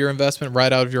incredible. out of your investment,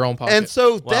 right out of your own pocket. And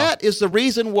so that is the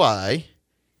reason why,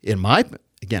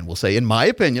 we'll say in my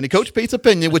opinion, in Coach Pete's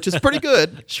opinion, which is pretty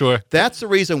good. Sure. That's the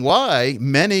reason why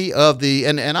many of the,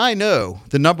 and I know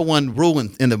the number one rule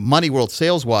in the money world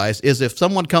sales-wise is if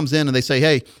someone comes in and they say,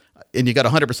 hey, and you got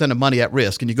 100% of money at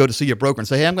risk, and you go to see your broker and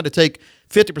say, hey, I'm going to take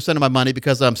 50% of my money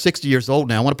because I'm 60 years old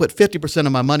now. I want to put 50%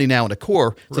 of my money now in a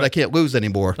core so that I can't lose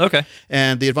anymore. Okay.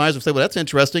 And the advisor will say, well, that's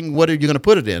interesting. What are you going to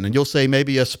put it in? And you'll say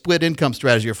maybe a split income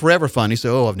strategy or forever fund. You say,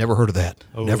 oh, I've never heard of that.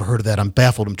 Never heard of that. I'm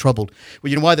baffled. I'm troubled. Well,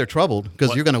 you know why they're troubled?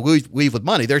 Because you're going to leave with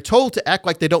money. They're told to act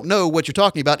like they don't know what you're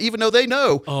talking about, even though they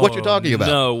know what you're talking about.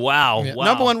 No, wow. Wow.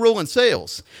 Number one rule in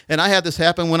sales. And I had this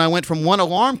happen when I went from one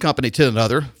alarm company to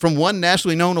another, from one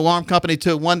nationally known alarm farm company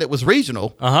to one that was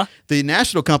regional, the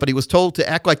national company was told to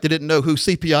act like they didn't know who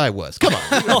CPI was. Come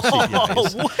on. You know what CPI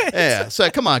is. What? Yeah. So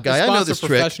come on, guy. I know this trick.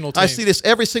 professional I teams. see this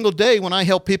every single day when I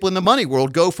help people in the money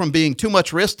world go from being too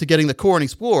much risk to getting the core and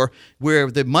explore, where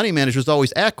the money managers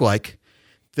always act like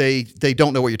they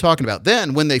don't know what you're talking about.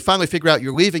 Then when they finally figure out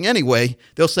you're leaving anyway,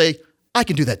 they'll say, I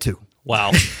can do that too.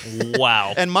 Wow.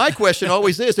 Wow. And my question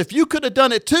always is, if you could have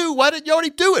done it too, why didn't you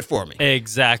already do it for me?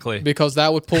 Exactly. Because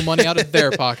that would pull money out of their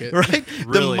pocket. Right?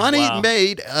 Really? The money Wow.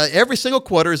 made every single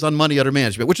quarter is on money under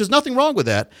management, which is nothing wrong with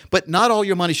that, but not all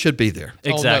your money should be there.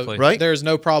 Exactly. Oh, no, Right? There's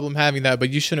no problem having that,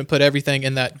 but you shouldn't put everything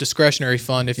in that discretionary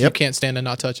fund if you can't stand to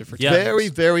not touch it for 10 Yeah. years. Very,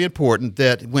 very important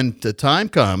that when the time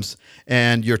comes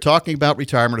and you're talking about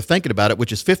retirement or thinking about it,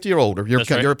 which is 50 or older, you're,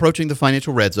 That's right. you're approaching the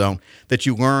financial red zone, that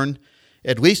you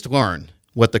at least learn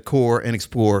what the core and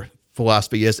explore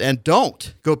philosophy is, and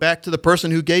don't go back to the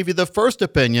person who gave you the first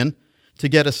opinion to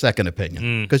get a second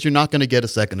opinion, because you're not going to get a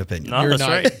second opinion. No, You're that's not.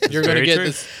 right. You're going to Very get true.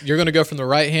 this. You're going to go from the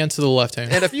right hand to the left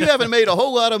hand. And if you haven't made a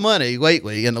whole lot of money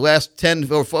lately in the last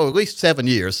 10 or at least 7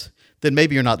 years, then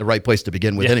maybe you're not the right place to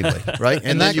begin with anyway, right?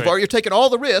 And then you're taking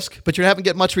all the risk, but you haven't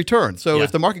get much return. So Yeah.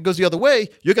 if the market goes the other way,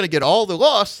 you're going to get all the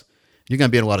loss. You're going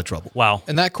to be in a lot of trouble. Wow.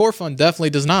 And that core fund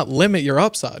definitely does not limit your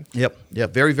upside. Yep.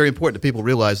 Very, very important that people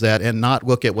realize that and not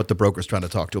look at what the broker's trying to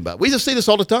talk to them about. We just see this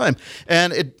all the time.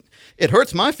 And it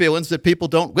hurts my feelings that people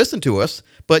don't listen to us.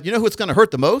 But you know who it's going to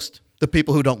hurt the most? The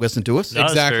people who don't listen to us. No,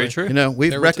 that's Exactly. very true. You know,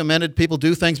 we've There was- recommended people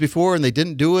do things before and they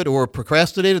didn't do it or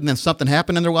procrastinated, and then something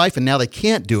happened in their life and now they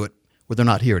can't do it, or they're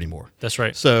not here anymore. That's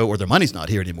right. So, or their money's not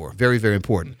here anymore. Very, very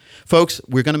important. Folks,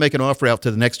 we're going to make an offer out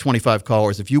to the next 25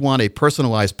 callers. If you want a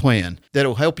personalized plan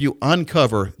that'll help you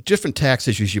uncover different tax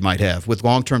issues you might have with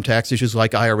long-term tax issues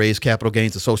like IRAs, capital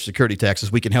gains, and Social Security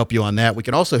taxes, we can help you on that. We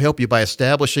can also help you by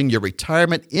establishing your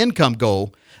retirement income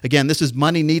goal. Again, this is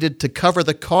money needed to cover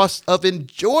the costs of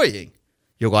enjoying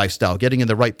your lifestyle, getting in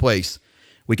the right place.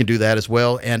 We can do that as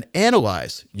well, and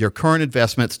analyze your current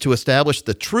investments to establish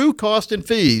the true cost and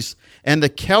fees and the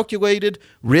calculated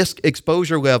risk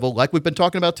exposure level, like we've been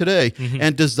talking about today,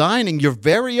 and designing your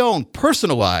very own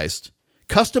personalized,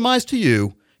 customized to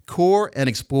you, core and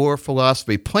explore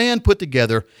philosophy plan put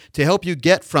together to help you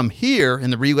get from here in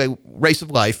the relay race of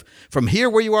life, from here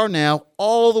where you are now,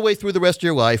 all the way through the rest of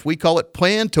your life. We call it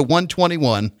Plan to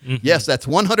 121. Yes, that's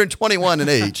 121 in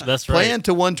age. That's right. Plan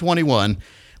to 121.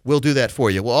 We'll do that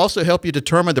for you. We'll also help you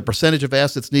determine the percentage of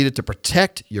assets needed to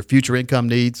protect your future income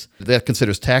needs. That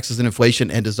considers taxes and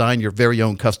inflation, and design your very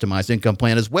own customized income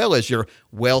plan, as well as your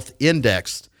wealth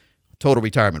indexed total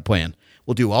retirement plan.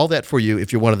 We'll do all that for you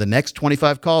if you're one of the next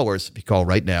 25 callers if you call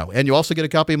right now. And you also get a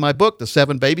copy of my book, The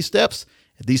 7 Baby Steps.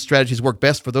 These strategies work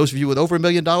best for those of you with over $1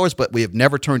 million, but we have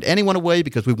never turned anyone away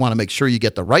because we want to make sure you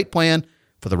get the right plan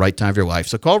for the right time of your life.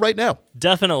 So call right now.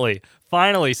 Definitely.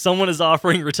 Finally, someone is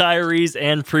offering retirees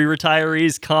and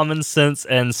pre-retirees common sense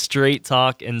and straight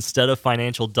talk instead of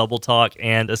financial double talk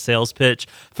and a sales pitch.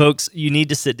 Folks, you need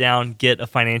to sit down, get a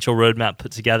financial roadmap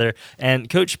put together, and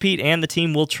Coach Pete and the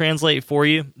team will translate for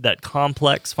you that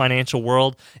complex financial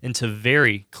world into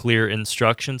very clear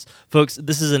instructions. Folks,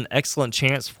 this is an excellent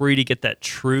chance for you to get that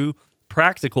true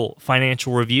practical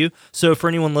financial review. So for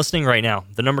anyone listening right now,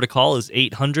 the number to call is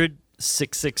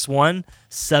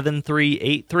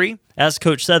 800-661-7383. As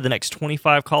Coach said, the next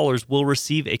 25 callers will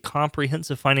receive a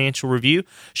comprehensive financial review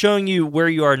showing you where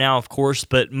you are now, of course,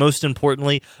 but most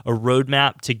importantly, a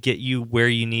roadmap to get you where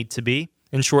you need to be.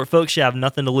 In short, folks, you have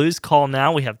nothing to lose. Call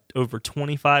now. We have over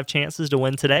 25 chances to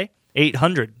win today.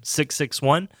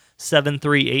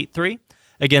 800-661-7383.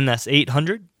 Again, that's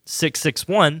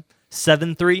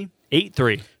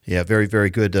 800-661-7383. Yeah, very, very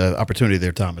good opportunity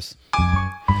there, Thomas.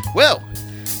 Well,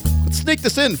 let's sneak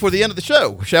this in for the end of the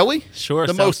show, shall we? Sure,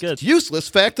 The sounds most good. useless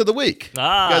fact of the week. You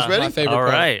guys ready? my favorite All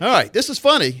part. right. All right, this is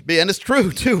funny, and it's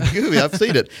true, too. I've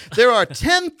seen it. There are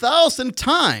 10,000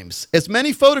 times as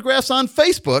many photographs on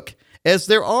Facebook as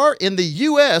there are in the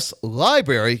U.S.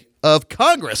 Library of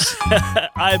Congress.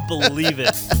 I believe it.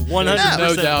 100%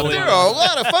 No doubt. believe There it. are a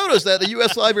lot of photos at the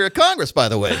U.S. Library of Congress, by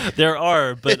the way. There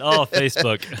are, but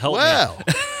Facebook, help me. Wow.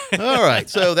 All right.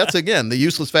 So that's, again, the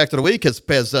useless fact of the week has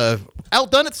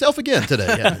outdone itself again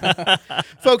today.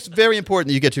 Folks, very important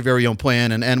that you get your very own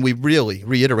plan, and we really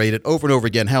reiterate it over and over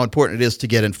again how important it is to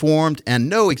get informed and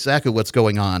know exactly what's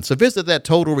going on. So visit that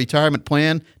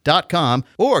totalretirementplan.com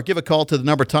or give a call to the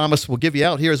number Thomas will give you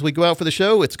out here as we go out for the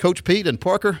show. It's Coach Pete and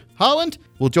Parker Holland.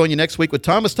 We'll join you next week with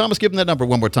Thomas. Thomas, give him that number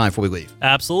one more time before we leave.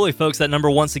 Absolutely, folks. That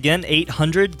number once again,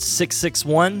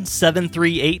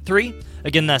 800-661-7383.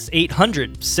 Again, that's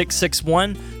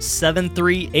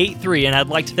 800-661-7383. And I'd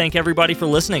like to thank everybody for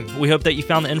listening. We hope that you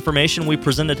found the information we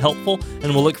presented helpful,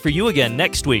 and we'll look for you again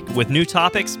next week with new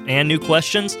topics and new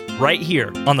questions right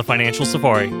here on the Financial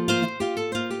Safari.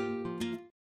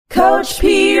 Coach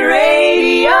P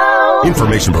Radio.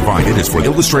 Information provided is for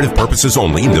illustrative purposes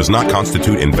only and does not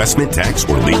constitute investment, tax,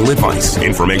 or legal advice.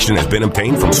 Information has been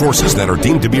obtained from sources that are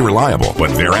deemed to be reliable,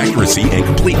 but their accuracy and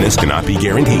completeness cannot be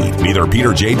guaranteed. Neither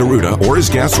Peter J. D'Arruda or his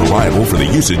guests are liable for the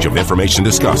usage of information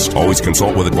discussed. Always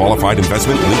consult with a qualified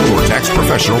investment, legal, or tax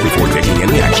professional before taking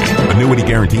any action. Annuity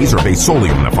guarantees are based solely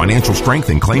on the financial strength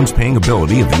and claims-paying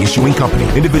ability of the issuing company.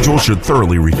 Individuals should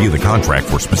thoroughly review the contract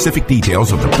for specific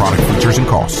details of the product features and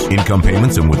costs. Income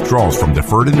payments and withdrawals from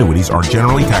deferred annuities are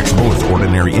generally taxable as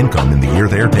ordinary income in the year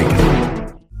they are taken.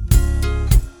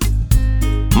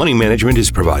 Money management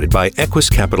is provided by Equus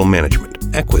Capital Management.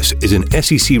 Equus is an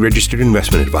SEC-registered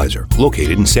investment advisor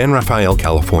located in San Rafael,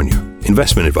 California.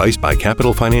 Investment advice by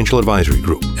Capital Financial Advisory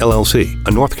Group, LLC,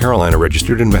 a North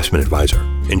Carolina-registered investment advisor.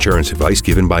 Insurance advice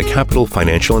given by Capital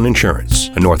Financial and Insurance,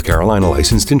 a North Carolina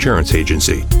licensed insurance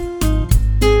agency.